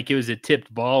wasn't like it was a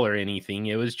tipped ball or anything.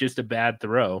 It was just a bad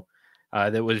throw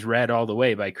that was read all the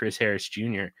way by Chris Harris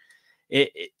Jr.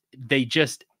 It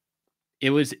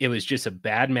was just a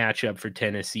bad matchup for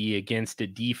Tennessee against a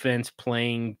defense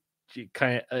playing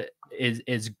kind of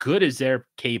as good as they're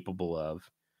capable of.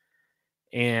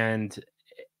 And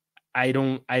I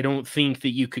don't think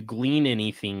that you could glean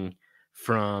anything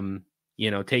from,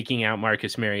 taking out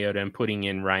Marcus Mariota and putting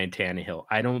in Ryan Tannehill.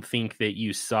 I don't think that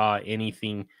you saw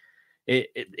anything.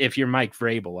 If you're Mike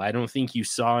Vrabel, I don't think you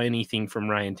saw anything from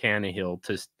Ryan Tannehill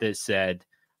that said,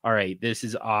 all right, this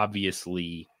is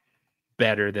obviously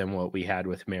better than what we had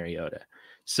with Mariota.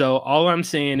 So all I'm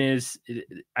saying is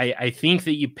I think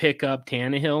that you pick up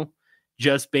Tannehill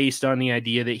just based on the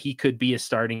idea that he could be a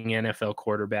starting NFL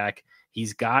quarterback.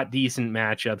 He's got decent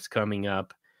matchups coming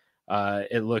up.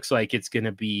 It looks like it's going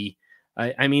to be,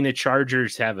 the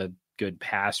Chargers have a good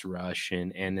pass rush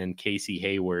and then Casey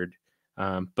Hayward.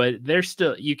 But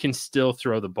you can still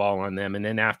throw the ball on them. And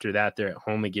then after that, they're at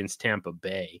home against Tampa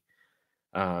Bay.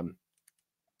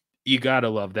 You got to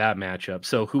love that matchup.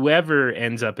 So whoever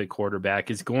ends up at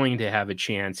quarterback is going to have a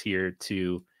chance here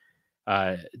to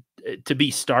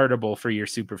be startable for your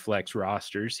SuperFlex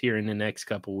rosters here in the next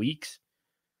couple weeks.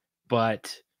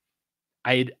 But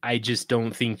I just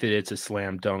don't think that it's a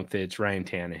slam dunk that it's Ryan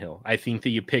Tannehill. I think that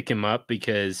you pick him up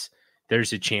because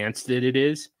there's a chance that it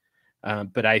is.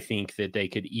 But I think that they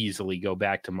could easily go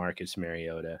back to Marcus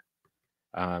Mariota.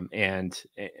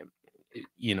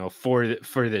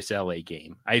 For this LA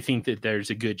game, I think that there's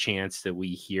a good chance that we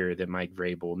hear that Mike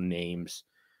Vrabel names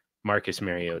Marcus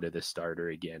Mariota the starter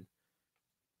again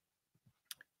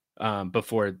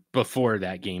before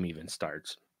that game even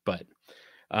starts.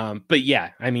 But yeah,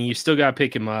 you still got to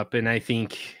pick him up, and I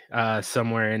think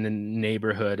somewhere in the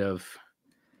neighborhood of,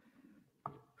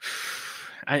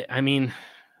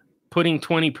 putting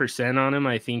 20% on him,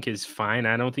 I think is fine.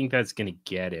 I don't think that's going to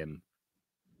get him.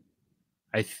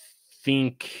 I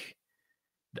think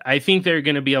there are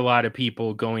going to be a lot of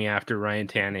people going after Ryan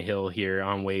Tannehill here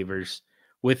on waivers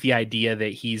with the idea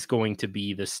that he's going to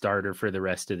be the starter for the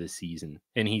rest of the season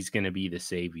and he's going to be the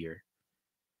savior.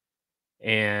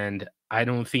 And I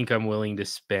don't think I'm willing to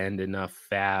spend enough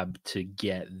fab to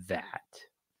get that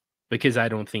because I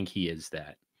don't think he is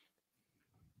that.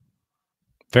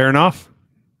 Fair enough.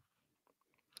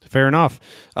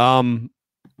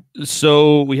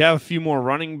 So we have a few more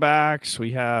running backs.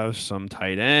 We have some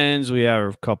tight ends. We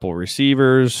have a couple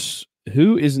receivers.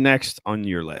 Who is next on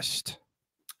your list?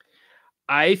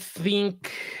 I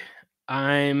think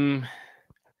I'm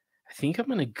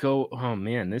going to go. Oh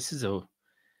man, this is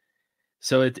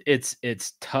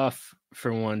it's tough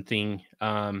for one thing.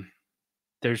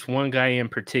 There's one guy in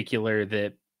particular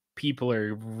that people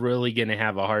are really going to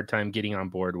have a hard time getting on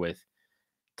board with.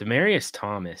 Demaryius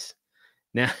Thomas.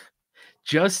 Now,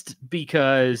 just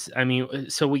because,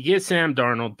 so we get Sam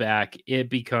Darnold back, it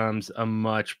becomes a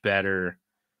much better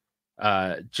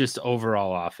just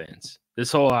overall offense.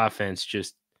 This whole offense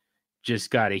just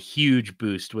got a huge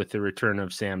boost with the return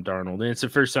of Sam Darnold. And it's the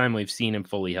first time we've seen him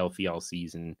fully healthy all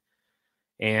season.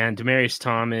 And Demaryius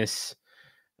Thomas,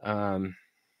 man,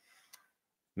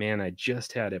 I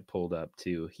just had it pulled up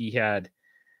too. He had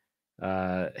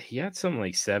something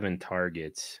like 7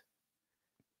 targets.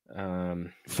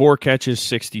 4 catches,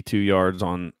 62 yards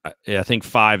on, I think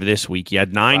 5 this week. He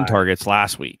had 9 targets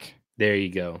last week. There you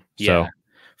go. Yeah.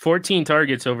 14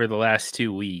 targets over the last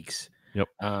 2 weeks. Yep.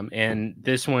 And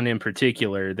this one in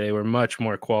particular, they were much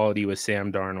more quality with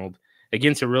Sam Darnold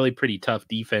against a really pretty tough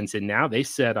defense. And now they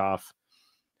set off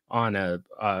on a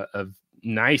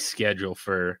nice schedule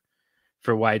for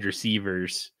wide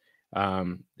receivers.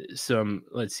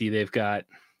 Let's see, they've got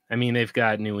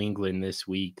New England this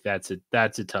week. That's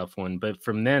a tough one. But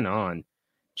from then on,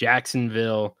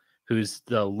 Jacksonville, who's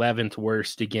the 11th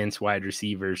worst against wide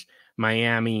receivers,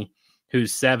 Miami,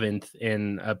 who's 7th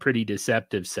and a pretty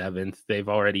deceptive 7th. They've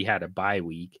already had a bye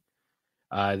week.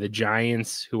 The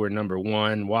Giants, who are number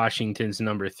 1, Washington's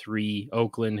number 3,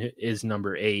 Oakland is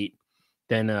number 8,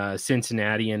 then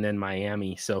Cincinnati, and then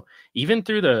Miami. So even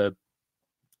through the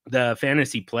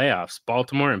fantasy playoffs,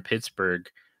 Baltimore and Pittsburgh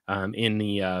in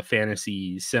the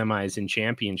fantasy semis and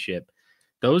championship,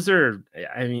 those are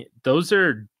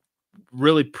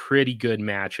really pretty good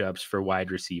matchups for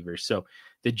wide receivers. So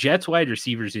the Jets wide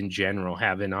receivers in general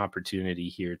have an opportunity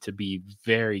here to be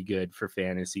very good for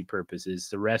fantasy purposes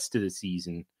the rest of the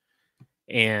season.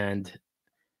 And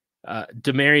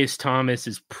Demaryius Thomas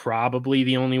is probably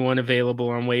the only one available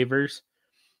on waivers.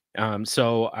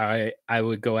 So I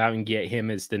would go out and get him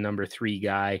as the number 3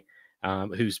 guy,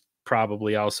 who's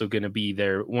probably also going to be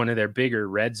one of their bigger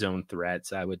red zone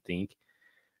threats, I would think.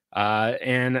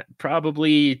 And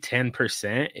probably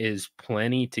 10% is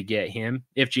plenty to get him.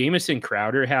 If Jamison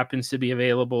Crowder happens to be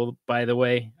available, by the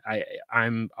way,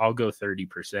 I'll go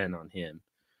 30% on him.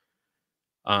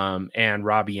 And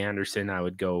Robbie Anderson, I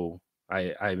would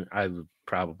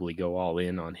probably go all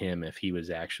in on him if he was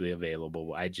actually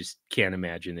available. I just can't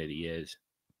imagine that he is.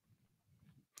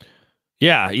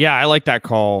 Yeah, I like that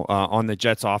call on the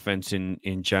Jets offense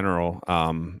in general.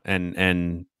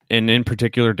 And in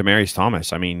particular, Demaryius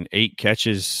Thomas. I mean, 8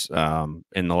 catches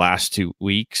in the last 2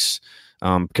 weeks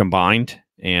combined,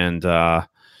 and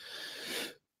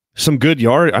some good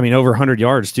yard. I mean, over 100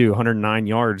 yards too, 109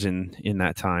 yards in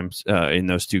that times in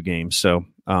those 2 games. So,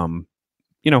 I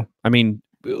mean,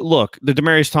 look, the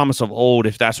Demaryius Thomas of old,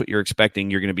 if that's what you're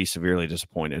expecting, you're going to be severely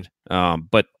disappointed.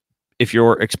 But if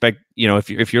you're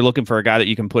if you're looking for a guy that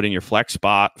you can put in your flex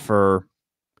spot for,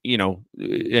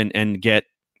 and get,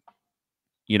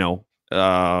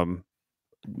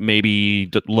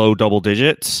 maybe low double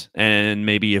digits and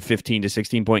maybe a 15 to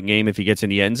 16 point game if he gets in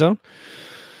the end zone,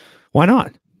 why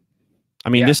not? I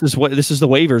mean, this is the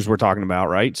waivers we're talking about,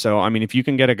 right? So, I mean, if you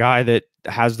can get a guy that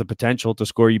has the potential to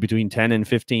score you between 10 and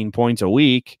 15 points a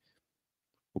week,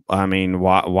 I mean,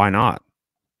 why not?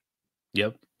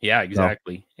 Yep. Yeah,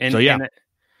 exactly. And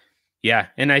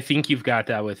I think you've got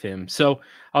that with him. So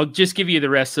I'll just give you the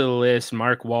rest of the list: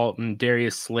 Mark Walton,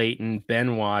 Darius Slayton,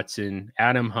 Ben Watson,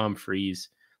 Adam Humphries,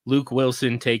 Luke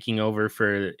Wilson taking over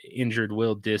for injured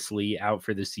Will Dissly, out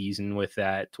for the season with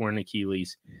that torn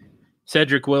Achilles,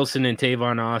 Cedric Wilson and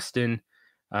Tavon Austin.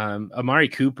 Amari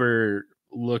Cooper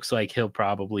looks like he'll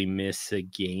probably miss a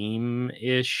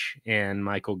game-ish, and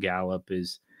Michael Gallup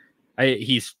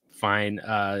he's fine.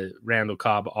 Randall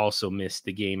Cobb also missed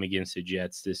the game against the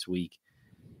Jets this week.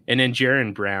 And then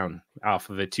Jaron Brown off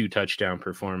of a 2-touchdown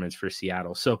performance for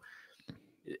Seattle. So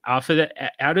out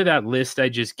of that list I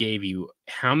just gave you,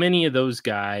 how many of those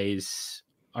guys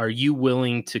are you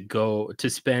willing to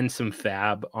spend some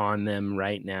fab on them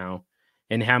right now?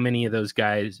 And how many of those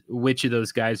guys, which of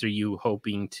those guys are you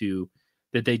hoping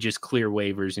that they just clear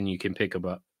waivers and you can pick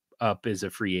them up as a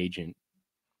free agent?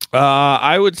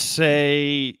 I would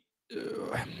say,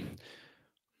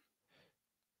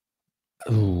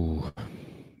 Luke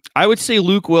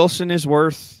Wilson is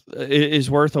worth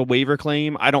a waiver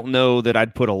claim. I don't know that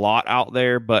I'd put a lot out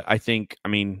there, but I think, I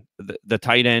mean, the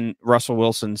tight end, Russell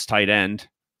Wilson's tight end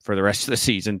for the rest of the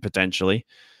season potentially,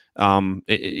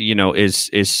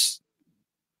 is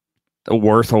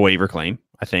worth a waiver claim,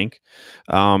 I think.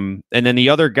 And then the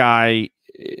other guy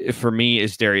for me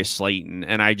is Darius Slayton,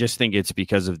 and I just think it's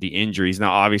because of the injuries.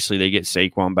 Now, obviously, they get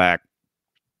Saquon back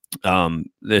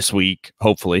this week,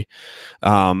 hopefully.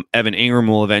 Evan Ingram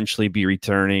will eventually be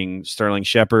returning. Sterling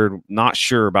Shepard, not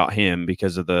sure about him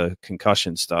because of the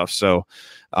concussion stuff. So,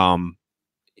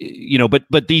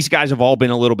 but these guys have all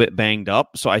been a little bit banged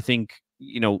up. So I think,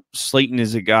 Slayton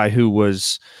is a guy who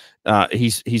was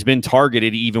he's been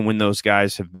targeted even when those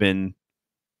guys have been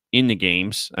in the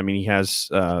games. I mean, he has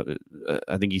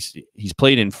I think he's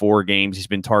played in 4 games. He's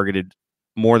been targeted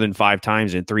more than 5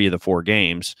 times in 3 of the 4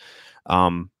 games.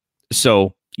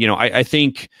 So, I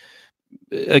think,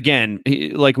 again,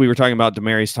 like we were talking about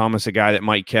Demaryius Thomas, a guy that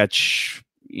might catch,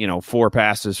 4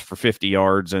 passes for 50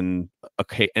 yards and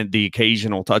the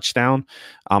occasional touchdown.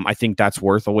 I think that's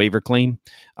worth a waiver claim.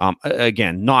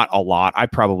 Again, not a lot. I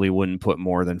probably wouldn't put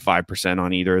more than 5%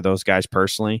 on either of those guys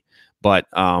personally, but,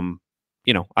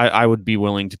 I would be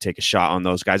willing to take a shot on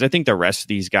those guys. I think the rest of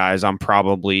these guys, I'm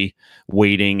probably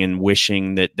waiting and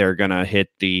wishing that they're going to hit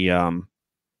the,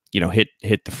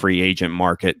 hit the free agent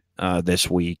market this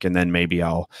week, and then maybe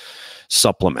I'll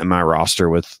supplement my roster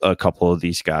with a couple of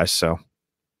these guys. So,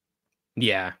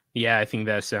 yeah, I think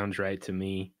that sounds right to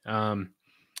me.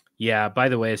 Yeah. By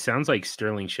the way, it sounds like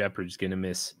Sterling Shepard's going to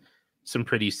miss some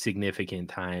pretty significant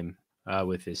time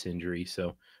with this injury.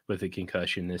 So with a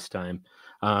concussion this time,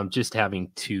 just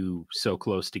having two so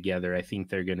close together, I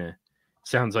think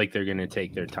sounds like they're going to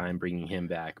take their time bringing him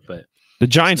back. But the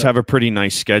Giants have a pretty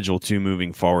nice schedule too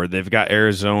moving forward. They've got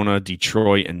Arizona,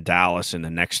 Detroit, and Dallas in the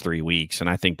next 3 weeks, and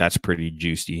I think that's pretty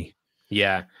juicy.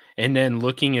 Yeah. And then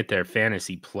looking at their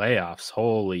fantasy playoffs,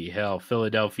 holy hell,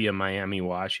 Philadelphia, Miami,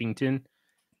 Washington.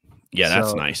 Yeah,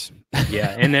 that's nice.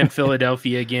 Yeah, and then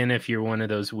Philadelphia again if you're one of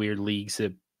those weird leagues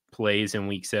that plays in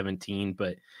week 17.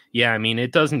 But yeah, I mean,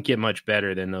 it doesn't get much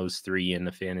better than those three in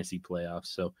the fantasy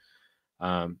playoffs.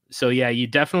 So yeah, you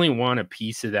definitely want a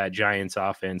piece of that Giants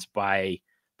offense by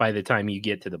the time you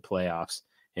get to the playoffs.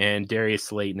 And Darius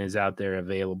Slayton is out there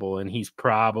available, and he's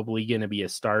probably going to be a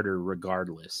starter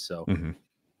regardless. So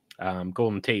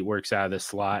Golden Tate works out of the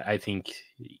slot. I think,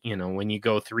 when you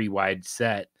go 3 wide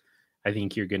set, I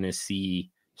think you're going to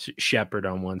see Shepard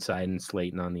on one side and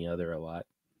Slayton on the other a lot.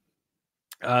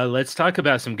 Let's talk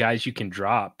about some guys you can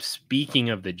drop.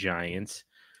 Speaking of the Giants,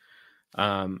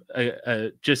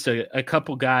 just a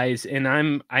couple guys, and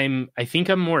I think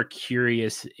I'm more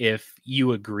curious if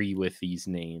you agree with these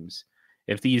names.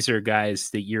 If these are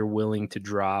guys that you're willing to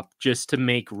drop just to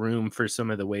make room for some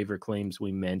of the waiver claims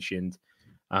we mentioned,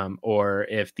 or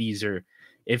if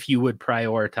you would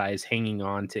prioritize hanging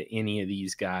on to any of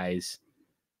these guys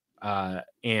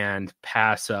and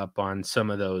pass up on some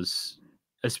of those,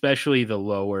 especially the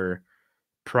lower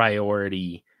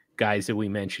priority guys that we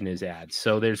mentioned as ads.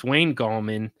 So there's Wayne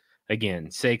Gallman. Again,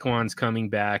 Saquon's coming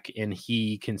back, and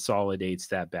he consolidates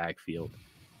that backfield.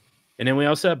 And then we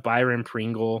also have Byron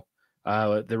Pringle,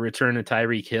 the return of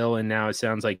Tyreek Hill, and now it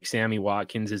sounds like Sammy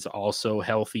Watkins is also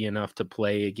healthy enough to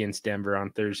play against Denver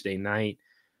on Thursday night.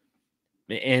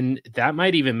 And that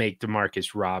might even make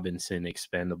Demarcus Robinson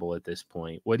expendable at this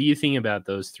point. What do you think about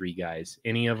those 3 guys?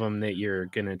 Any of them that you're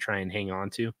going to try and hang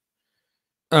on to?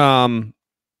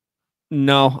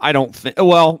 No, I don't think.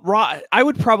 Well, I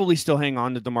would probably still hang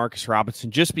on to Demarcus Robinson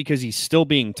just because he's still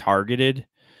being targeted.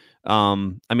 I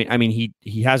mean,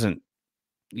 he hasn't.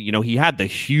 He had the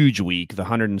huge week, the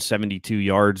 172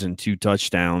 yards and 2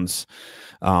 touchdowns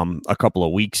a couple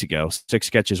of weeks ago. 6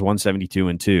 catches, 172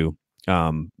 and 2,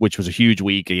 which was a huge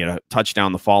week. He had a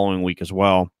touchdown the following week as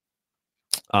well.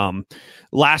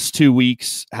 Last 2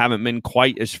 weeks haven't been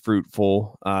quite as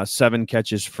fruitful. 7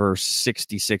 catches for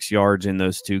 66 yards in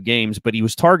those 2 games, but he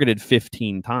was targeted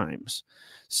 15 times.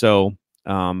 So,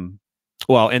 and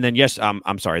then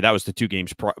I'm sorry, that was the 2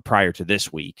 games prior to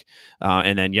this week,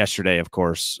 and then yesterday, of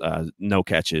course, no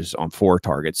catches on 4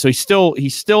 targets. So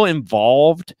he's still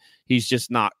involved. He's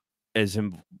just not as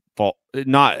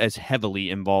heavily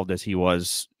involved as he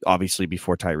was obviously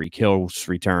before Tyreek Hill's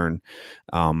return.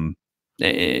 So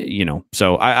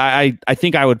I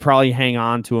think I would probably hang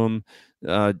on to him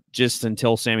just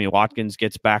until Sammy Watkins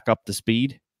gets back up to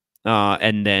speed,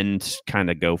 and then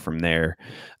kind of go from there.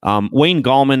 Wayne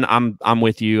Gallman, I'm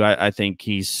with you. I think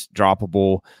he's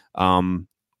droppable.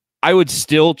 I would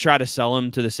still try to sell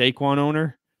him to the Saquon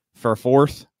owner for a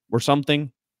 4th or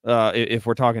something. If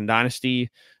we're talking dynasty,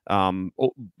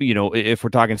 if we're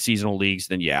talking seasonal leagues,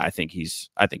 then yeah, I think he's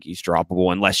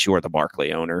droppable unless you're the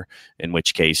Barkley owner, in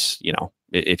which case,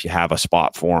 if you have a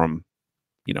spot for him,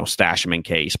 stash him in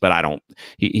case. But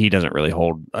he doesn't really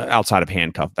hold outside of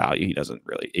handcuff value. He doesn't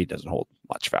hold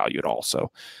much value at all.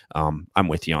 So I'm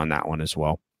with you on that one as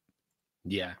well.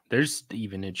 Yeah, there's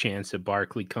even a chance that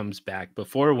Barkley comes back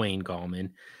before Wayne Gallman.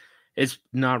 It's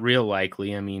not real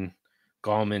likely. I mean,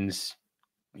 Gallman's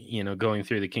going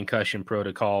through the concussion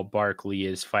protocol. Barkley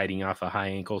is fighting off a high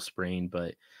ankle sprain,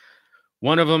 but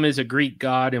one of them is a Greek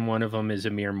god and one of them is a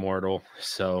mere mortal.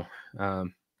 So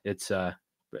it's I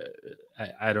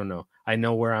don't know. I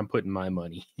know where I'm putting my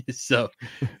money. So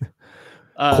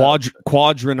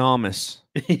quadranomus.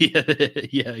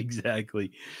 Yeah,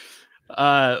 exactly.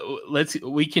 That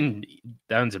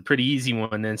was a pretty easy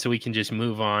one then, so we can just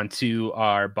move on to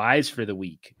our buys for the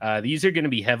week. These are going to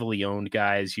be heavily owned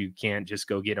guys. You can't just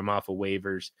go get them off of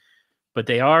waivers, but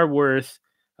they are worth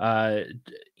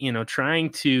trying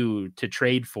to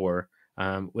trade for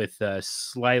with a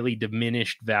slightly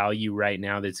diminished value right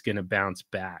now that's going to bounce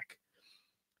back.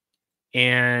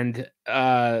 And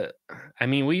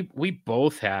we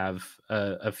both have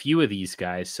a few of these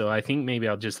guys, so I think maybe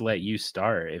I'll just let you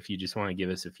start if you just want to give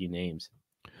us a few names.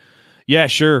 Yeah,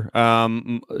 sure.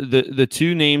 The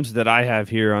 2 names that I have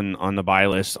here on the buy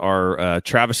list are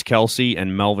Travis Kelce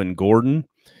and Melvin Gordon,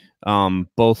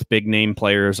 both big name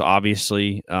players,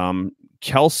 obviously.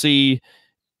 Kelce,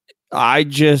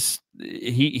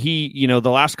 the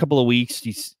last couple of weeks,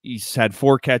 he's had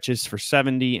 4 catches for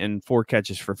 70 and 4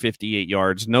 catches for 58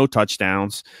 yards, no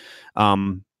touchdowns.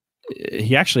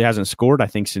 he actually hasn't scored, I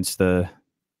think, since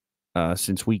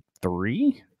week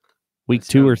 3, week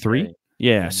That 2 or sounds 3. right.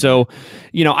 Yeah. So,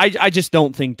 I just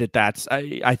don't think that's,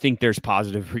 I think there's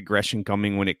positive regression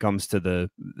coming when it comes to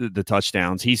the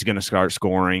touchdowns. He's going to start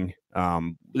scoring.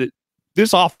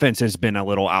 This offense has been a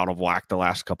little out of whack the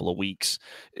last couple of weeks,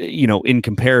 in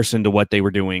comparison to what they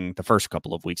were doing the first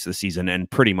couple of weeks of the season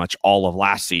and pretty much all of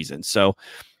last season. So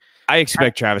I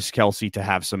expect Travis Kelce to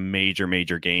have some major,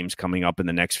 major games coming up in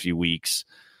the next few weeks.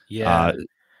 Yeah.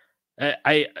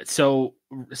 So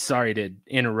sorry to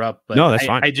interrupt, but No, that's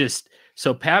fine.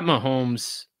 So Pat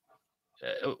Mahomes,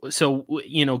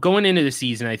 going into the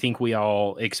season, I think we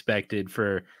all expected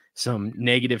for some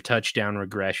negative touchdown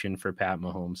regression for Pat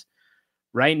Mahomes.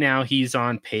 Right now, he's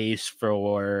on pace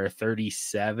for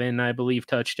 37, I believe,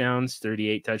 touchdowns,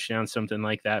 38 touchdowns, something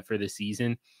like that for the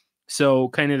season. So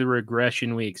kind of the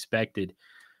regression we expected.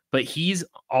 But he's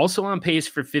also on pace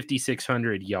for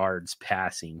 5,600 yards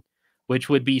passing, which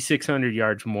would be 600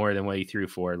 yards more than what he threw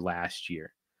for last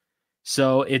year.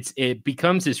 So it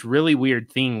becomes this really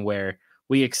weird thing where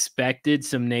we expected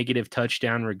some negative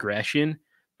touchdown regression,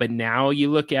 but now you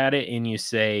look at it and you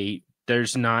say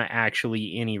there's not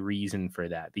actually any reason for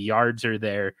that. The yards are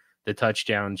there, the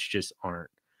touchdowns just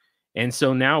aren't. And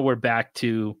so now we're back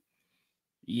to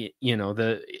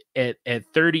at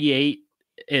 38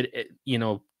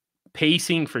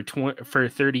 pacing for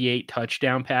 38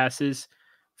 touchdown passes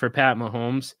for Pat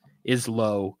Mahomes is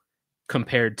low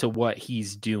compared to what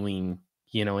he's doing,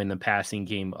 in the passing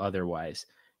game otherwise,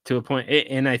 to a point.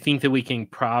 And I think that we can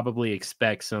probably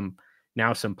expect some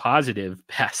positive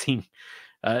passing,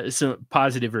 some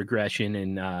positive regression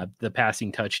in the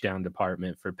passing touchdown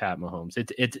department for Pat Mahomes.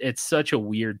 It's such a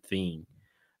weird thing.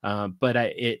 But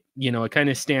it kind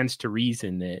of stands to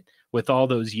reason that with all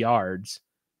those yards,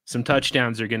 some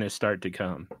touchdowns are going to start to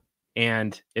come.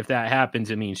 And if that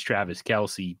happens, it means Travis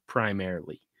Kelce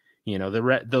primarily.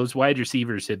 Those wide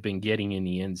receivers have been getting in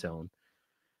the end zone.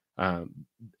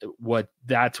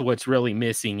 What's really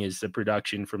missing is the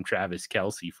production from Travis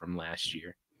Kelce from last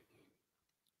year.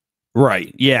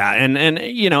 Right. Yeah. And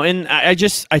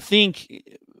I think,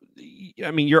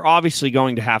 you're obviously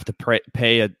going to have to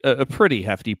pay a pretty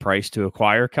hefty price to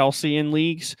acquire Kelce in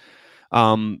leagues.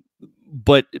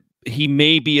 But he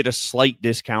may be at a slight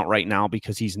discount right now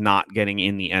because he's not getting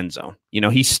in the end zone.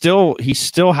 He still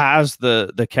has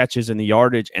the catches and the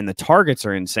yardage, and the targets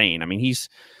are insane. I mean, he's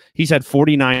had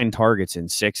 49 targets in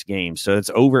 6 games, so it's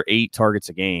over 8 targets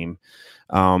a game.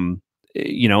 And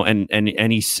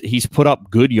he's put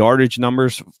up good yardage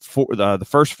numbers for the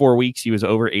first 4 weeks. He was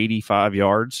over 85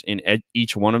 yards in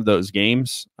each one of those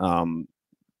games. The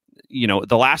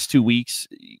last 2 weeks,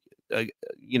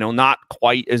 not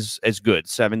quite as good,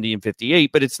 70 and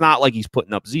 58, but it's not like he's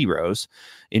putting up zeros.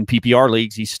 In PPR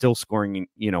leagues, he's still scoring,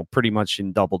 pretty much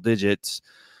in double digits.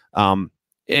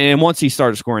 And once he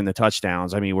started scoring the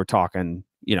touchdowns, we're talking,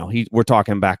 we're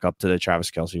talking back up to the Travis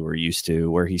Kelce we're used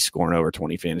to, where he's scoring over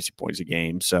 20 fantasy points a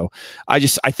game. So I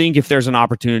think if there's an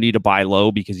opportunity to buy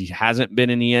low because he hasn't been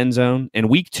in the end zone, and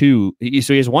week 2, he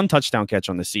has 1 touchdown catch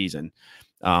on the season.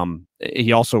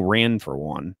 He also ran for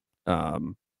one.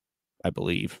 I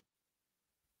believe.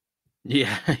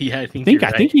 Yeah, I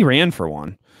think he ran for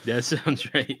one. That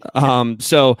sounds right.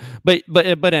 So,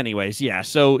 but anyways, yeah.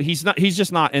 So he's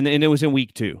just not, and it was in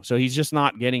week 2. So he's just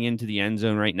not getting into the end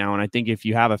zone right now. And I think if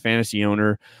you have a fantasy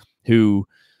owner who,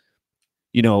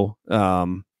 who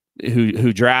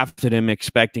drafted him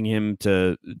expecting him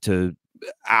to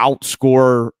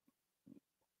outscore,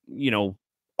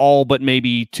 all but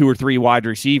maybe 2 or 3 wide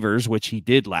receivers, which he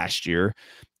did last year,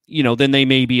 then they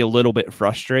may be a little bit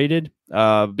frustrated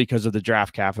because of the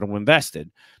draft capital invested.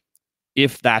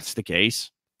 If that's the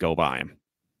case, go buy him.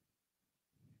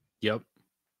 Yep,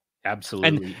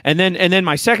 absolutely. And then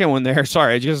my second one there.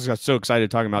 Sorry, I just got so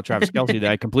excited talking about Travis Kelce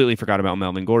that I completely forgot about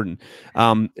Melvin Gordon.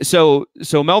 So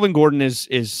Melvin Gordon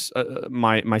is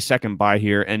my second buy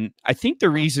here, and I think the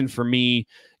reason for me,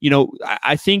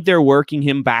 I think they're working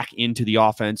him back into the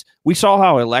offense. We saw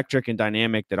how electric and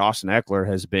dynamic that Austin Eckler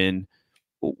has been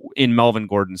in Melvin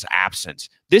Gordon's absence.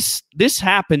 This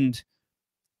happened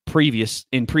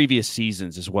in previous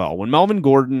seasons as well. When Melvin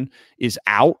Gordon is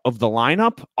out of the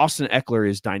lineup, Austin Eckler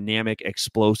is dynamic,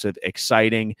 explosive,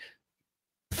 exciting,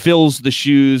 fills the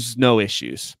shoes, no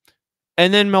issues.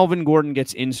 And then Melvin Gordon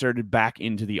gets inserted back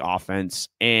into the offense,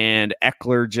 and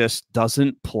Eckler just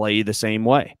doesn't play the same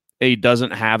way. He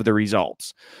doesn't have the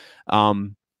results.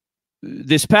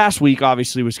 This past week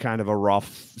obviously was kind of a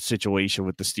rough situation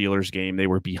with the Steelers game. They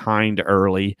were behind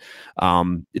early.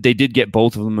 They did get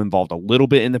both of them involved a little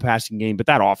bit in the passing game, but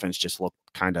that offense just looked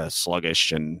kind of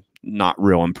sluggish and not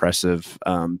real impressive.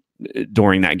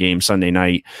 during that game Sunday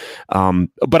night.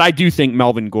 But I do think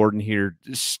Melvin Gordon here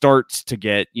starts to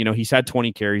get, he's had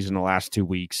 20 carries in the last 2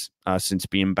 weeks since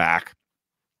being back.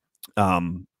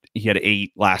 He had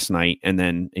 8 last night, and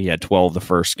then he had 12 the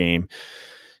first game.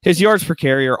 His yards per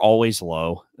carry are always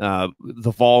low.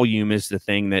 The volume is the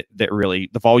thing that really,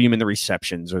 the volume and the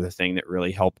receptions are the thing that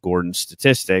really help Gordon's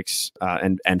statistics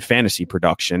and fantasy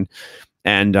production.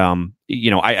 And,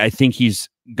 I think he's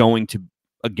going to,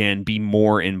 again, be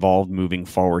more involved moving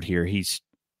forward here. He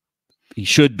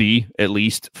should be at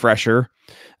least fresher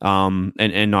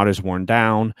and not as worn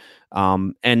down.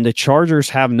 And the Chargers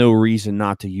have no reason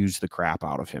not to use the crap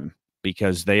out of him,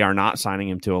 because they are not signing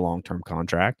him to a long-term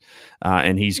contract,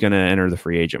 and he's going to enter the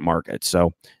free agent market.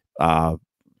 So, I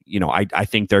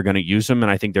think they're going to use him,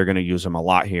 and I think they're going to use him a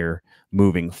lot here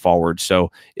moving forward.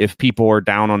 So if people are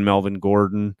down on Melvin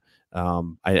Gordon,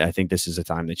 I think this is a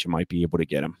time that you might be able to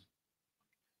get him.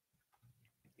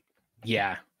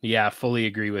 Yeah, fully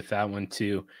agree with that one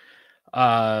too.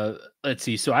 Let's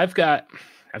see. So I've got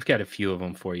a few of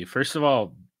them for you. First of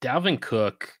all, Dalvin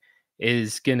Cook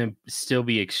is going to still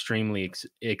be extremely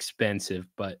expensive,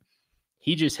 but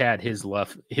he just had his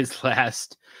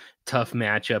last tough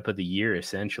matchup of the year,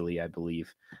 essentially, I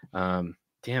believe. Damn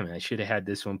it, I should have had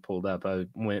this one pulled up. I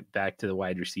went back to the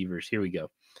wide receivers. Here we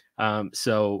go.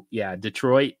 So yeah,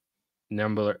 Detroit,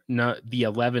 the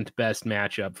 11th best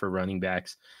matchup for running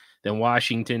backs. Then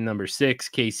Washington, number 6,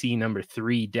 KC, number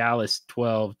 3, Dallas,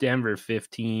 12, Denver,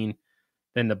 15,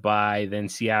 then the bye, then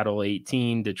Seattle,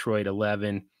 18, Detroit,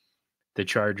 11. The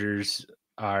Chargers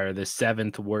are the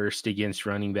 7th worst against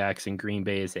running backs, and Green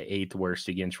Bay is the 8th worst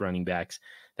against running backs.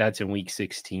 That's in week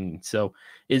 16. So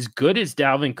as good as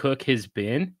Dalvin Cook has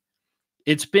been,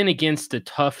 it's been against the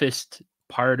toughest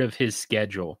part of his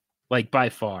schedule, like by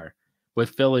far,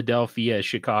 with Philadelphia,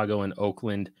 Chicago, and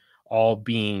Oakland all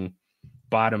being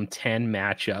bottom 10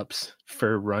 matchups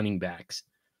for running backs.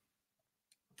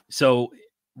 So,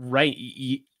 right,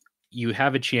 you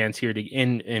have a chance here to,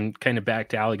 and kind of back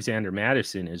to Alexander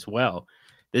Mattison as well.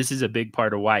 This is a big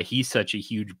part of why he's such a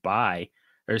huge buy,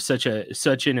 or such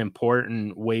an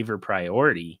important waiver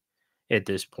priority at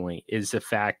this point, is the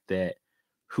fact that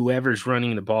whoever's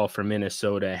running the ball for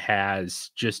Minnesota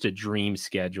has just a dream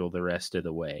schedule the rest of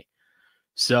the way.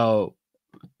 So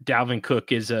Dalvin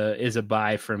Cook is a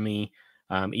buy for me.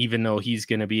 Even though he's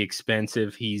going to be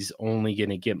expensive, he's only going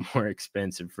to get more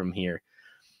expensive from here.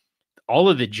 All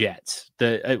of the Jets,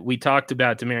 we talked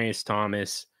about Demaryius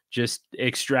Thomas, just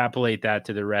extrapolate that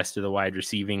to the rest of the wide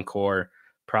receiving core.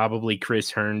 Probably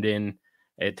Chris Herndon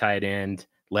at tight end.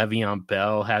 Le'Veon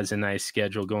Bell has a nice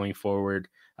schedule going forward.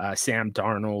 Sam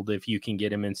Darnold, if you can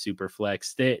get him in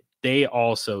SuperFlex, they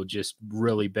also just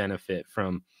really benefit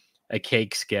from a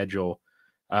cake schedule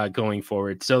going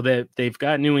forward. So that they've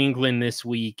got New England this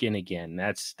week, and again,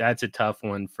 that's a tough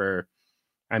one for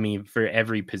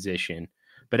every position.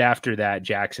 But after that,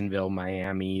 Jacksonville,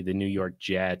 Miami, the New York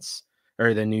Giants,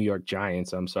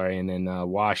 I'm sorry, and then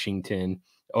Washington,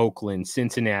 Oakland,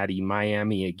 Cincinnati,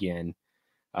 Miami again,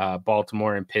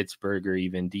 Baltimore and Pittsburgh are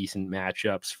even decent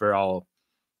matchups for all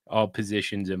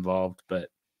positions involved. But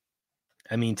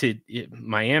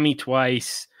Miami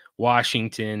twice,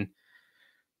 Washington,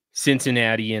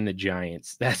 Cincinnati, and the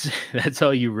Giants. That's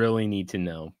all you really need to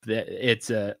know. That it's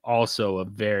also a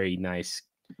very nice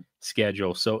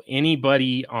schedule. So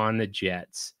anybody on the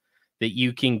Jets that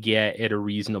you can get at a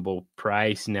reasonable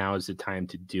price, now is the time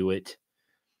to do it.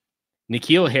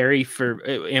 N'Keal Harry,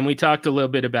 and we talked a little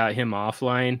bit about him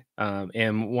offline,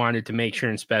 and wanted to make sure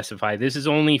and specify this is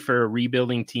only for a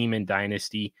rebuilding team in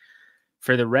Dynasty.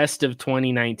 For the rest of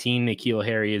 2019, N'Keal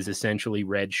Harry is essentially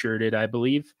redshirted, I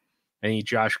believe. I think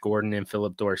Josh Gordon and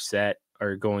Philip Dorsett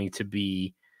are going to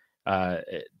be,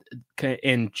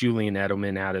 and Julian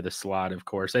Edelman out of the slot, of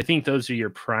course. I think those are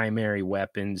your primary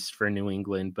weapons for New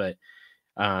England. But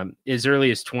as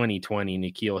early as 2020,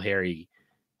 N'Keal Harry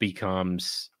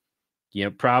becomes,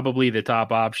 probably the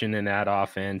top option in that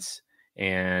offense.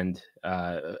 And,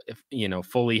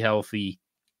 fully healthy,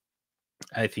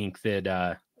 I think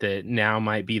that now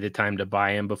might be the time to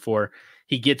buy him before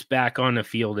he gets back on the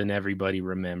field and everybody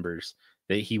remembers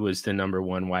that he was the number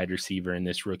 1 wide receiver in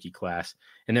this rookie class.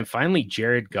 And then finally,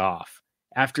 Jared Goff,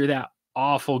 after that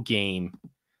awful game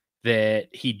that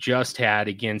he just had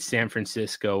against San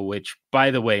Francisco, which,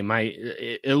 by the way,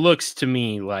 it looks to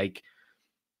me like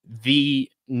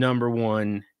the number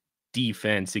 1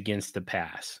 defense against the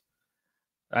pass.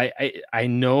 I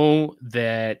know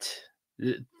that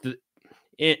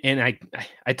and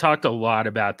I talked a lot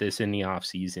about this in the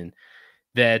offseason,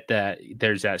 that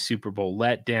there's that Super Bowl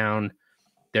letdown.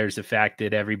 There's the fact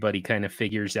that everybody kind of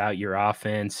figures out your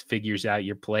offense, figures out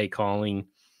your play calling.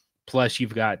 Plus,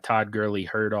 you've got Todd Gurley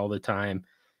hurt all the time.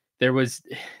 There was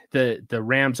the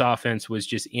Rams offense was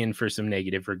just in for some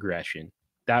negative regression.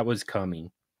 That was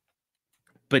coming.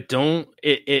 But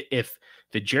if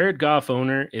the Jared Goff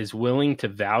owner is willing to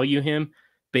value him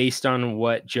based on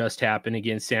what just happened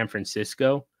against San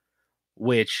Francisco,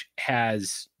 which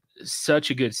has such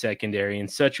a good secondary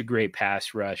and such a great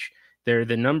pass rush, they're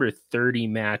the number 30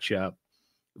 matchup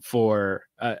for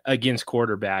against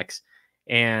quarterbacks.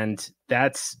 And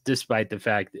that's despite the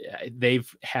fact that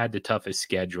they've had the toughest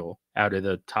schedule out of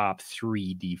the top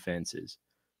 3 defenses.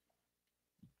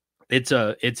 It's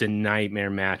a nightmare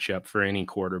matchup for any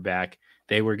quarterback.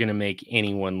 They were going to make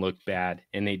anyone look bad,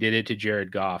 and they did it to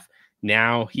Jared Goff.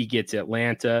 Now he gets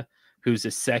Atlanta, who's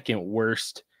the second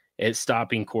worst at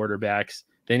stopping quarterbacks.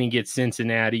 Then he gets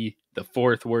Cincinnati, the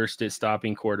 4th worst at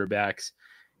stopping quarterbacks,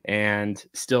 and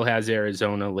still has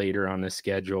Arizona later on the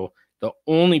schedule. The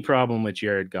only problem with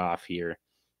Jared Goff here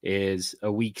is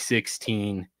a Week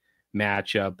 16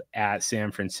 matchup at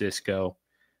San Francisco.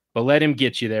 But let him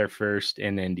get you there first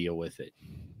and then deal with it.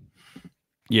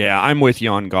 Yeah, I'm with you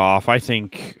on Goff. I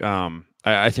think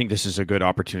I think this is a good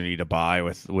opportunity to buy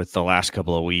with the last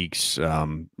couple of weeks.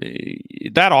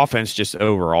 That offense just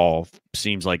overall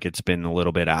seems like it's been a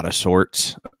little bit out of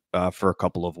sorts for a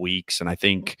couple of weeks, and I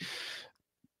think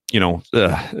some of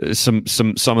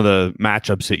the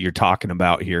matchups that you're talking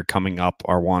about here coming up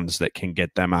are ones that can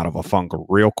get them out of a funk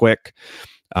real quick.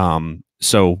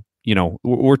 So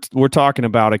we're talking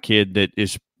about a kid that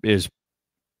is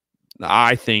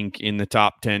I think in the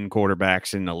top 10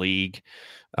 quarterbacks in the league.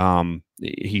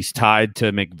 He's tied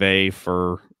to McVay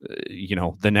for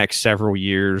the next several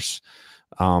years.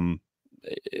 So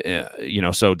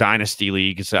dynasty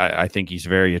leagues, I think he's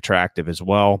very attractive as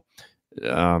well.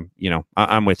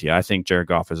 I'm with you. I think Jared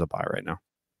Goff is a buy right now.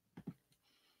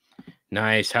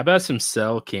 Nice. How about some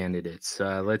sell candidates?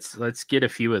 Let's get a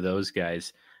few of those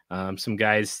guys. Some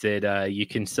guys that you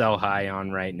can sell high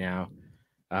on right now,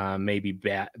 maybe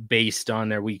based on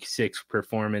their Week 6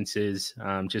 performances,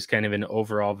 just kind of an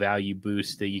overall value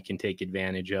boost that you can take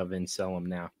advantage of and sell them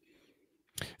now.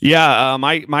 Yeah,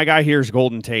 my guy here is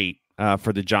Golden Tate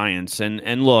for the Giants,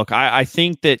 and look, I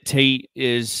think that Tate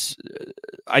is.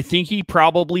 I think he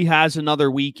probably has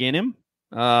another week in him.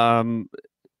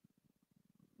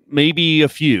 Maybe a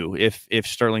few if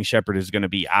Sterling Shepard is going to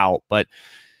be out, but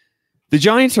the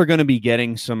Giants are going to be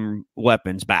getting some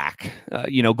weapons back.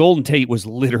 Golden Tate was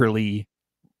literally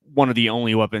one of the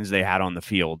only weapons they had on the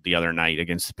field the other night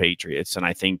against the Patriots, and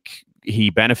I think he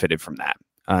benefited from that.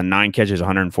 9 catches,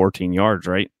 114 yards,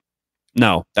 right?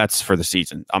 No, that's for the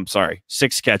season. I'm sorry.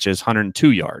 6 catches,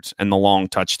 102 yards, and the long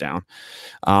touchdown.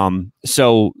 It's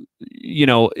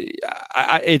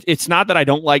not that I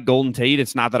don't like Golden Tate.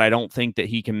 It's not that I don't think that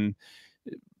he can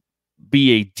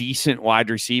be a decent wide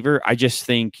receiver. I just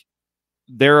think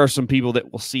there are some people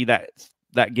that will see that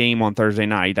game on Thursday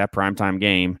night, that primetime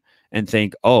game, and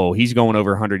think, oh, he's going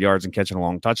over 100 yards and catching a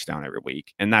long touchdown every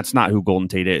week. And that's not who Golden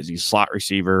Tate is. He's a slot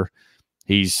receiver.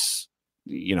 He's,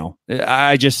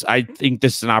 I think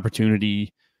this is an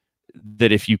opportunity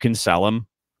that if you can sell him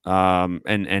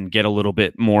and get a little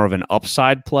bit more of an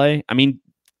upside play. I mean,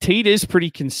 Tate is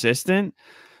pretty consistent,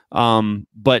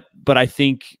 but I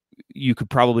think you could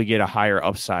probably get a higher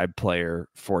upside player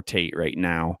for Tate right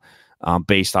now.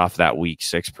 Based off that Week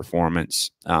 6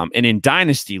 performance. And in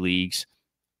dynasty leagues,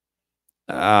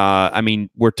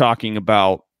 we're talking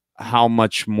about how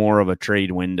much more of a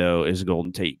trade window is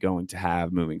Golden Tate going to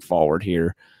have moving forward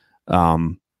here.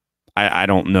 I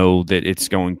don't know that it's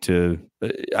going to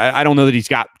I don't know that he's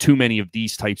got too many of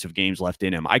these types of games left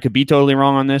in him. I could be totally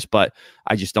wrong on this, but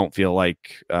I just don't feel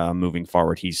like moving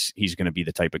forward he's going to be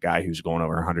the type of guy who's going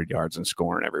over 100 yards and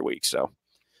scoring every week. So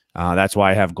that's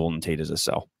why I have Golden Tate as a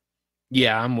sell.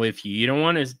 Yeah, I'm with you. You don't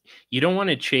want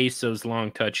to chase those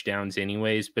long touchdowns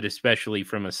anyways, but especially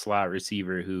from a slot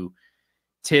receiver who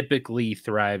typically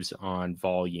thrives on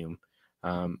volume,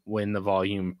 when the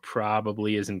volume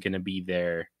probably isn't going to be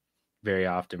there very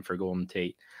often for Golden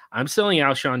Tate. I'm selling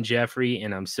Alshon Jeffrey,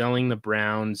 and I'm selling the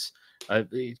Browns,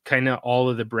 kind of all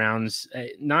of the Browns,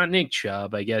 not Nick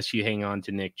Chubb. I guess you hang on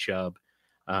to Nick Chubb.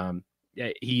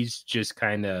 He's just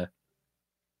kind of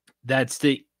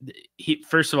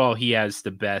first of all, he has the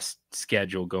best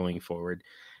schedule going forward.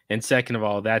 And second of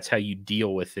all, that's how you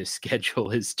deal with this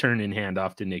schedule is turn and hand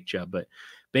off to Nick Chubb. But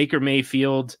Baker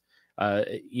Mayfield,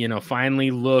 finally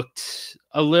looked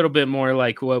a little bit more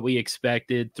like what we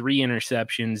expected. 3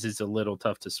 interceptions is a little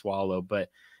tough to swallow. But,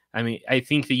 I mean, I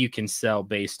think that you can sell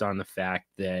based on the fact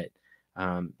that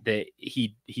That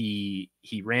he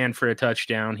ran for a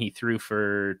touchdown. He threw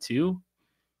for two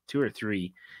or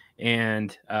three,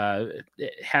 and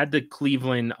had the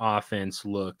Cleveland offense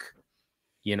look,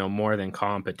 more than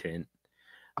competent.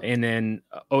 And then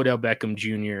Odell Beckham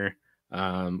Jr.,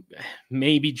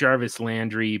 maybe Jarvis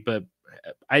Landry, but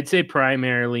I'd say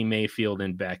primarily Mayfield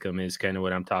and Beckham is kind of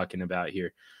what I'm talking about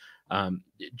here.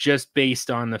 Just based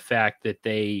on the fact that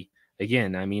they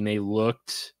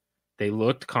looked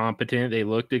competent, they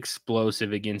looked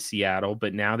explosive against Seattle,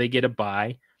 but now they get a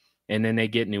bye, and then they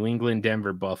get New England,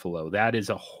 Denver, Buffalo. That is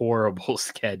a horrible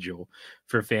schedule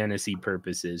for fantasy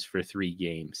purposes for 3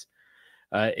 games.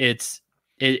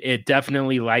 It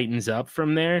definitely lightens up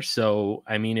from there. So,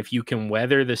 I mean, if you can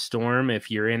weather the storm, if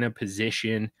you're in a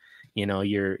position,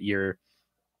 you're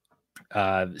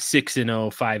 6-0,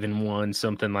 5-1,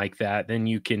 something like that, then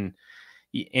you can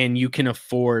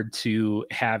afford to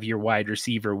have your wide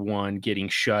receiver 1 getting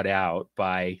shut out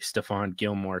by Stephon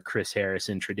Gilmore, Chris Harris,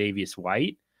 and Tre'Davious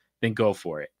White, then go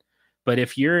for it. But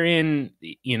if you're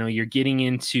you're getting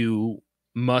into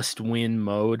must-win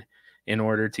mode in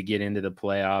order to get into the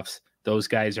playoffs, those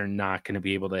guys are not going to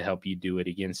be able to help you do it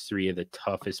against 3 of the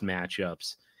toughest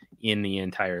matchups in the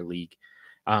entire league.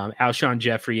 Alshon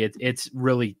Jeffrey, it's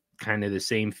really kind of the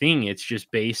same thing. It's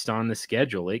just based on the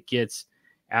schedule. It gets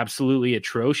absolutely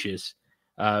atrocious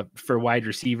for wide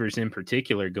receivers in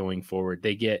particular going forward.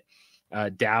 They get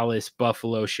Dallas,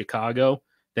 Buffalo, Chicago,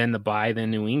 then the bye, then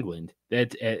New England.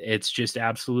 It's just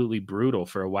absolutely brutal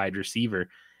for a wide receiver,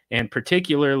 and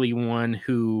particularly one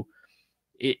who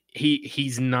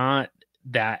he's not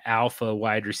that alpha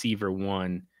wide receiver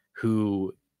 1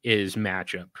 who is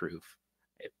matchup proof.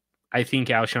 I think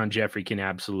Alshon Jeffrey can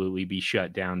absolutely be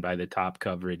shut down by the top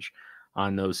coverage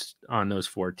on those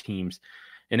 4 teams.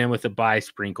 And then with the bye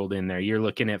sprinkled in there, you're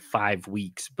looking at 5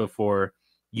 weeks before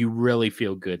you really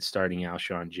feel good starting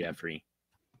Alshon Jeffrey.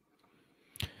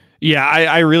 Yeah,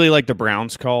 I really like the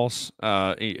Browns calls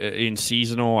in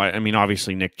seasonal. I mean,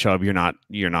 obviously Nick Chubb, you're not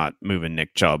moving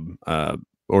Nick Chubb,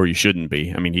 or you shouldn't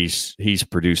be. I mean, he's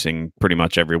producing pretty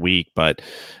much every week. But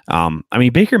I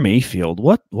mean, Baker Mayfield,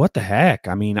 what the heck?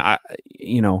 I mean, I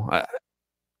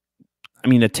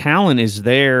mean, the talent is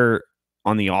there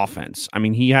on the offense. I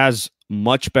mean, he has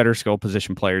much better skill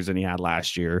position players than he had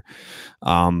last year.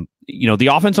 The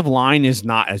offensive line is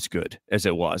not as good as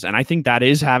it was, and I think that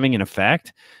is having an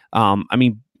effect. I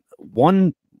mean,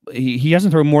 he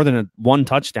hasn't thrown more than 1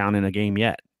 touchdown in a game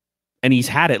yet, and he's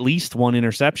had at least 1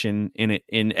 interception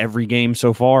in every game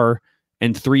so far,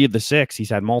 and 3 of the 6 he's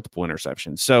had multiple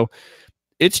interceptions. So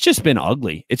it's just been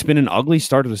ugly. It's been an ugly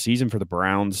start of the season for the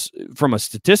Browns from a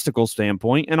statistical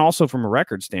standpoint and also from a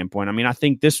record standpoint. I mean, I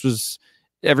think this was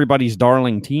everybody's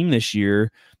darling team this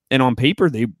year, and on paper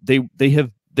they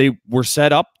were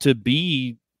set up to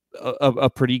be a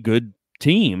pretty good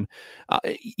team.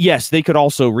 Yes, they could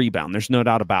also rebound. There's no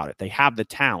doubt about it. They have the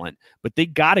talent, but they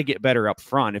got to get better up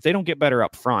front. If they don't get better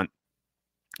up front,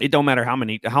 it don't matter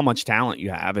how much talent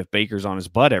you have if Baker's on his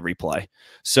butt every play.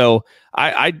 So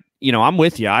I'm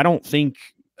with you. I don't think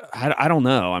I don't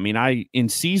know. I mean, in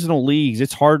seasonal leagues,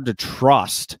 it's hard to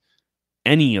trust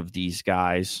any of these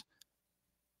guys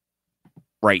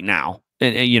right now.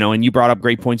 And you brought up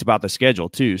great points about the schedule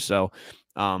too. So,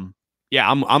 yeah,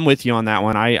 I'm with you on that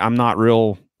one. I'm not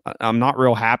real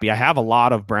happy. I have a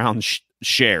lot of Browns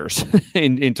shares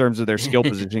in terms of their skill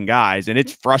position guys, and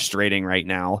it's frustrating right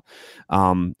now,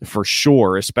 for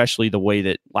sure. Especially the way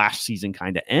that last season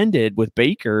kind of ended with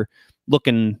Baker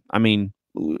looking. I mean,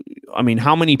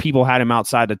 how many people had him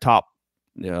outside the top?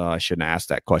 I shouldn't ask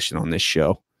that question on this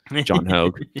show, John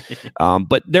Hogue.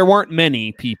 But there weren't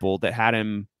many people that had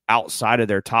him outside of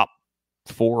their top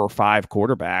 4 or 5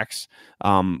 quarterbacks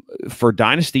for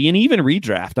dynasty and even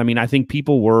redraft. I mean, I think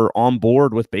people were on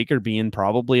board with Baker being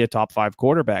probably a top 5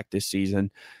 quarterback this season.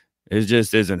 It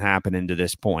just isn't happening to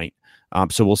this point.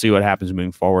 So we'll see what happens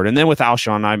moving forward. And then with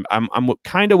Alshon, I'm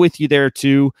kind of with you there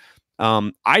too.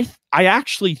 I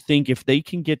actually think if they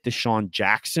can get Deshaun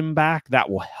Jackson back, that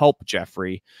will help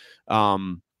Jeffrey.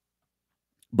 But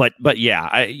yeah,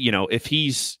 if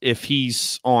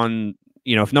he's on,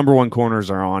 if number 1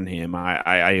 corners are on him,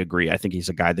 I agree. I think he's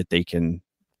a guy that they can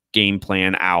game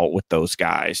plan out with those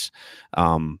guys.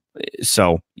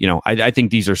 So I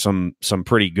think these are some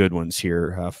pretty good ones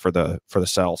here for the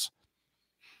cells.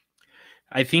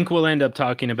 I think we'll end up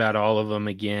talking about all of them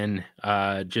again.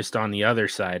 Just on the other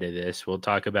side of this, we'll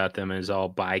talk about them as all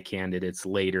buy candidates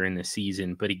later in the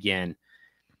season. But again,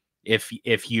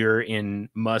 if you're in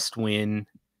must-win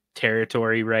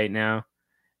territory right now,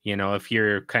 if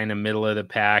you're kind of middle of the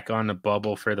pack on the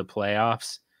bubble for the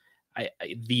playoffs,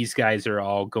 these guys are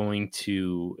all going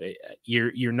to,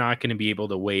 you're not going to be able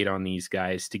to wait on these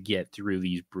guys to get through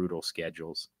these brutal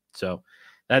schedules. So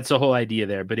that's the whole idea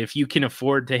there. But if you can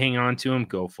afford to hang on to them,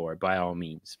 go for it by all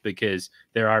means, because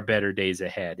there are better days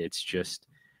ahead. It's just,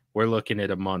 we're looking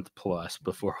at a month plus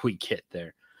before we get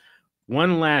there.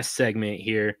 One last segment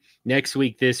here. Next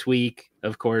week, this week,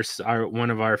 of course, one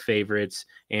of our favorites,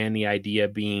 and the idea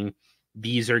being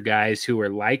these are guys who are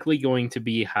likely going to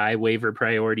be high waiver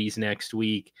priorities next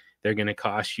week. They're going to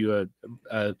cost you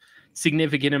a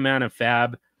significant amount of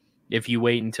fab if you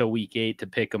wait until week 8 to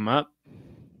pick them up.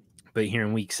 But here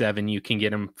in week 7, you can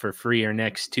get them for free or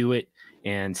next to it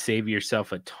and save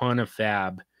yourself a ton of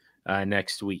fab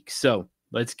next week. So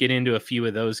let's get into a few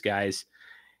of those guys.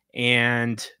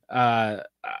 And I'm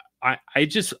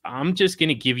just going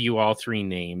to give you all 3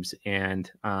 names,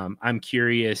 and I'm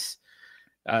curious,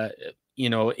 I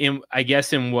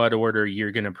guess in what order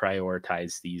you're going to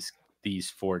prioritize these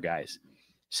 4 guys.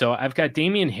 So I've got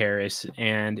Damian Harris,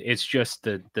 and it's just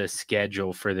the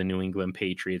schedule for the New England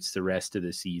Patriots the rest of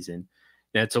the season.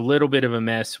 Now, it's a little bit of a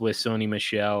mess with Sony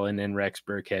Michel and then Rex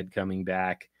Burkhead coming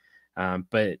back.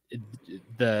 But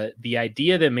the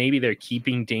idea that maybe they're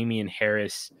keeping Damian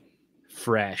Harris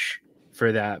fresh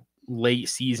for that late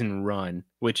season run,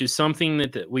 which is something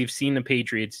that we've seen the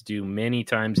Patriots do many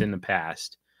times in the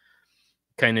past,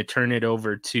 kind of turn it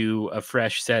over to a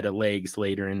fresh set of legs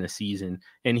later in the season.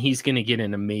 And he's going to get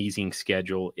an amazing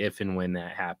schedule if and when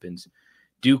that happens.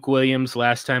 Duke Williams,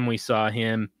 last time we saw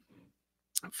him,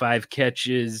 5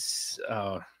 catches.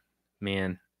 Oh,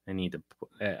 man,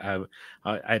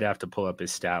 I'd have to pull up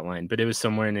his stat line, but it was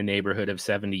somewhere in the neighborhood of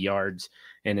 70 yards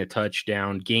and a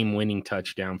touchdown, game-winning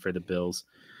touchdown for the Bills.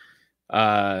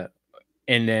 And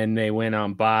then they went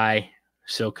on bye,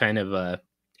 so kind of a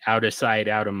out of sight,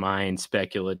 out of mind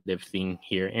speculative thing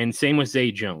here. And same with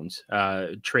Zay Jones,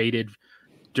 traded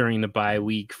during the bye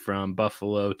week from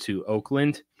Buffalo to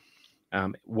Oakland,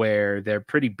 where they're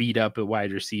pretty beat up at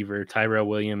wide receiver. Tyrell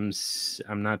Williams,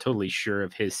 I'm not totally sure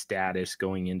of his status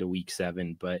going into week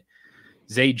 7, but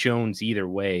Zay Jones, either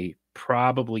way,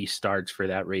 probably starts for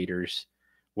that Raiders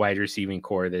wide receiving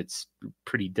core that's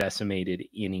pretty decimated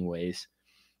anyways.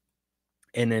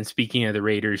 And then speaking of the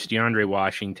Raiders, DeAndre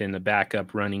Washington, the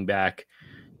backup running back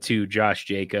to Josh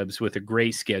Jacobs, with a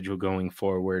great schedule going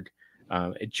forward.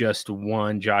 Just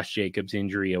one Josh Jacobs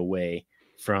injury away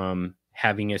from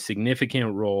having a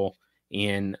significant role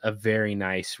in a very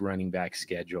nice running back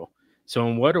schedule. So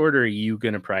in what order are you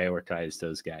going to prioritize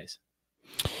those guys?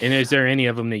 And is there any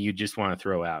of them that you just want to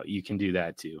throw out? You can do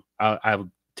that too.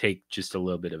 I'll take just a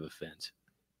little bit of offense.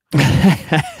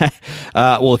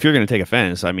 Well, if you're going to take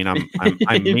offense, I mean, I'm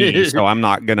me, so I'm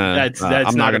not gonna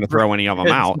I'm not gonna throw any of them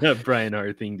out. That's not Brian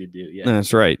R thing to do. Yeah,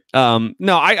 that's right.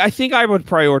 No, I think I would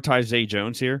prioritize Zay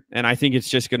Jones here, and I think it's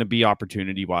just going to be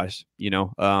opportunity wise.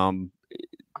 The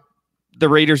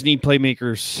Raiders need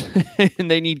playmakers, and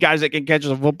they need guys that can catch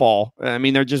the football. I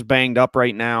mean, they're just banged up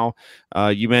right now.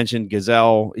 You mentioned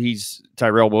Gazelle.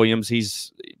 Tyrell Williams.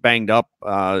 He's banged up.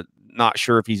 Not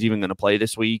sure if he's even going to play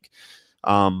this week.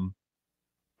 The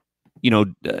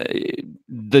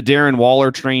Darren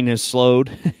Waller train has slowed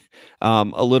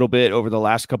a little bit over the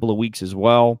last couple of weeks as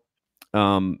well.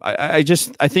 I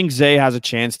think Zay has a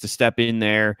chance to step in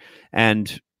there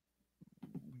and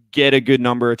get a good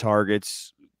number of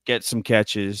targets, get some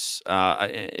catches.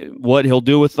 What he'll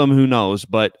do with them, who knows?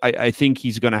 But I think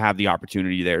he's going to have the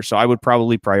opportunity there. So I would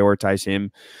probably prioritize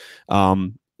him.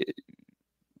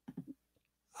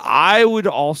 I would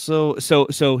also so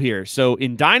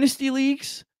in dynasty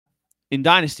leagues, I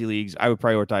would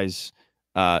prioritize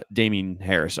Damian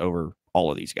Harris over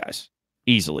all of these guys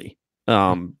easily.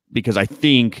 Because I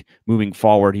think moving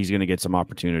forward, he's going to get some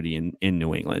opportunity in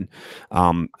New England.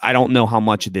 I don't know how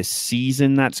much this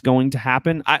season that's going to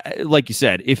happen. Like you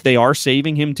said, if they are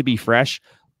saving him to be fresh,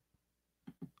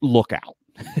 look out.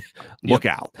 Look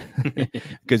out,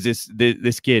 because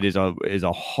this kid is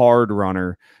a hard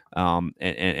runner,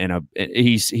 and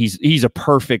he's a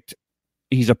perfect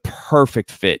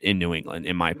fit in New England,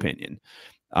 in my opinion.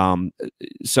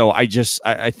 So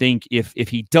I think if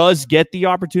he does get the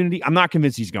opportunity, I'm not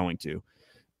convinced he's going to,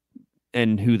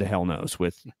 and who the hell knows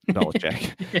with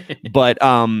Belichick, but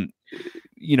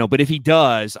but if he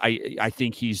does, I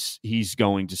think he's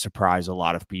going to surprise a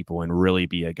lot of people and really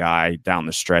be a guy down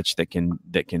the stretch that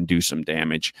can do some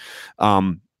damage.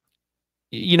 And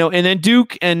then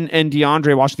Duke and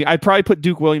DeAndre Washington, I'd probably put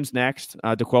Duke Williams next,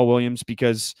 DeQuell Williams,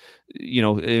 because,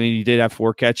 he did have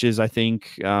 4 catches, I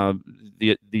think,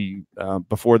 the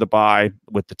before the bye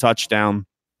with the touchdown.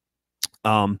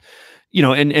 And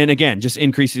again, just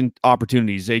increasing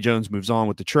opportunities. Zay Jones moves on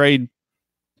with the trade.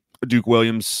 Duke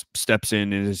Williams steps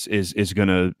in and is going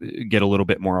to get a little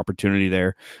bit more opportunity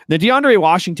there. The DeAndre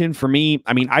Washington, for me,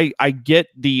 I mean, I get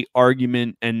the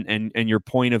argument and your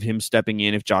point of him stepping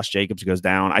in if Josh Jacobs goes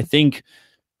down. I think,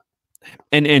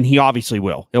 and he obviously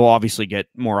will. He'll obviously get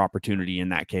more opportunity in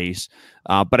that case.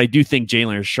 But I do think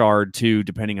Jalen Richard too,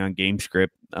 depending on game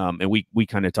script. And we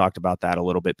kind of talked about that a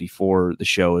little bit before the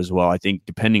show as well. I think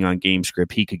depending on game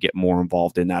script, he could get more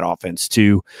involved in that offense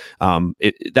too.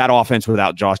 That offense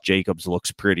without Josh Jacobs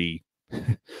looks pretty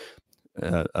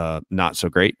not so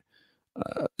great.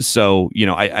 So,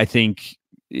 I think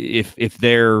if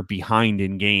they're behind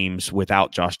in games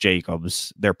without Josh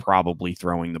Jacobs, they're probably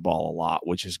throwing the ball a lot,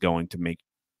 which is going to make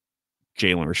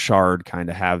Jalen Richard kind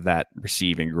of have that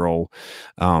receiving role.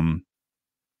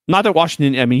 Not that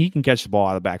Washington, I mean, he can catch the ball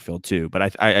out of the backfield too,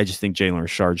 but I just think Jalen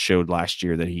Richard showed last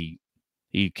year that he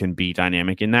can be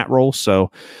dynamic in that role.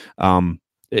 So,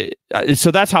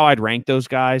 so that's how I'd rank those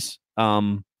guys.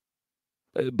 But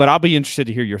I'll be interested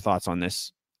to hear your thoughts on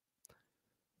this.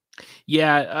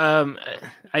 Yeah,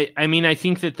 I mean, I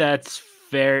think that's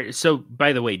fair. So,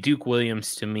 by the way, Duke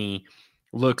Williams to me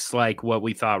looks like what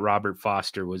we thought Robert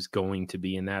Foster was going to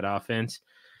be in that offense.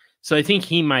 So I think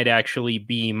he might actually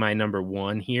be my number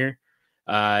one here.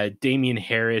 Damian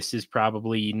Harris is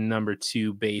probably number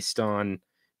two based on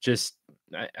just,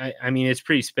 I mean, it's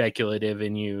pretty speculative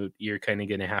and you're kind of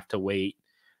going to have to wait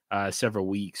several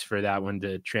weeks for that one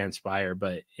to transpire.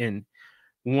 But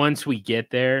once we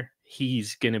get there,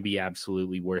 he's going to be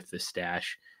absolutely worth the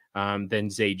stash.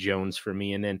 Then Zay Jones for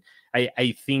me. And then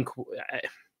I think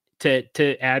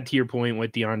to add to your point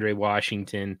with DeAndre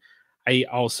Washington, I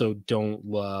also don't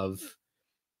love,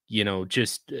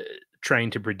 just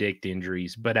trying to predict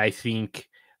injuries, but I think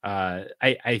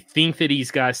I think that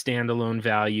he's got standalone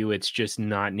value. It's just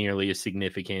not nearly as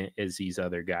significant as these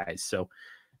other guys. So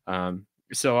I'm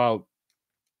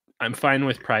fine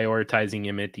with prioritizing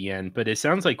him at the end, but it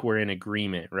sounds like we're in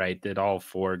agreement, right? That all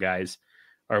four guys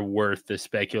are worth the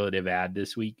speculative ad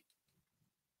this week.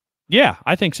 Yeah,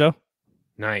 I think so.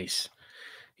 Nice.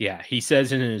 Yeah, he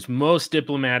says it in his most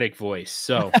diplomatic voice.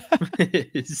 So,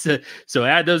 so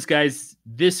add those guys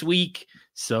this week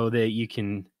so that you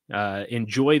can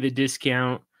enjoy the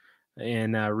discount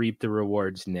and reap the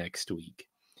rewards next week.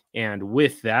 And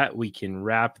with that, we can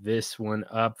wrap this one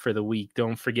up for the week.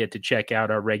 Don't forget to check out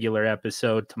our regular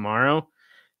episode tomorrow.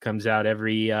 Comes out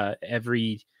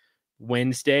every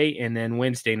Wednesday, and then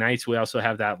Wednesday nights we also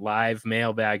have that live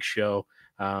mailbag show.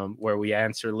 Where we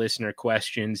answer listener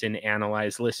questions and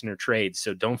analyze listener trades.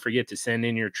 So don't forget to send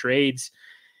in your trades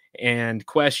and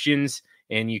questions,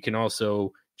 and you can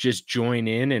also just join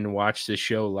in and watch the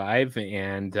show live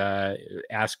and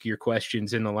ask your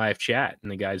questions in the live chat,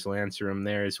 and the guys will answer them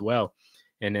there as well.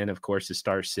 And then, of course, the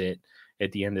start sit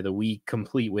at the end of the week,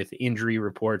 complete with injury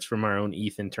reports from our own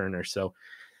Ethan Turner. So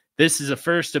this is a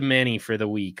first of many for the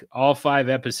week. All 5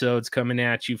 episodes coming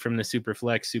at you from the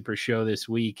SuperFlex Super Show this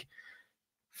week.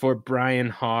 For Brian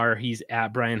Haar, he's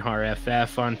at Brian Haar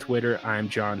FF on Twitter. I'm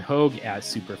John Hogue at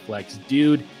SuperFlex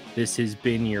Dude. This has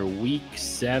been your Week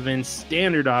 7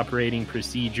 standard operating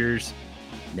procedures.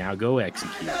 Now go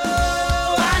execute.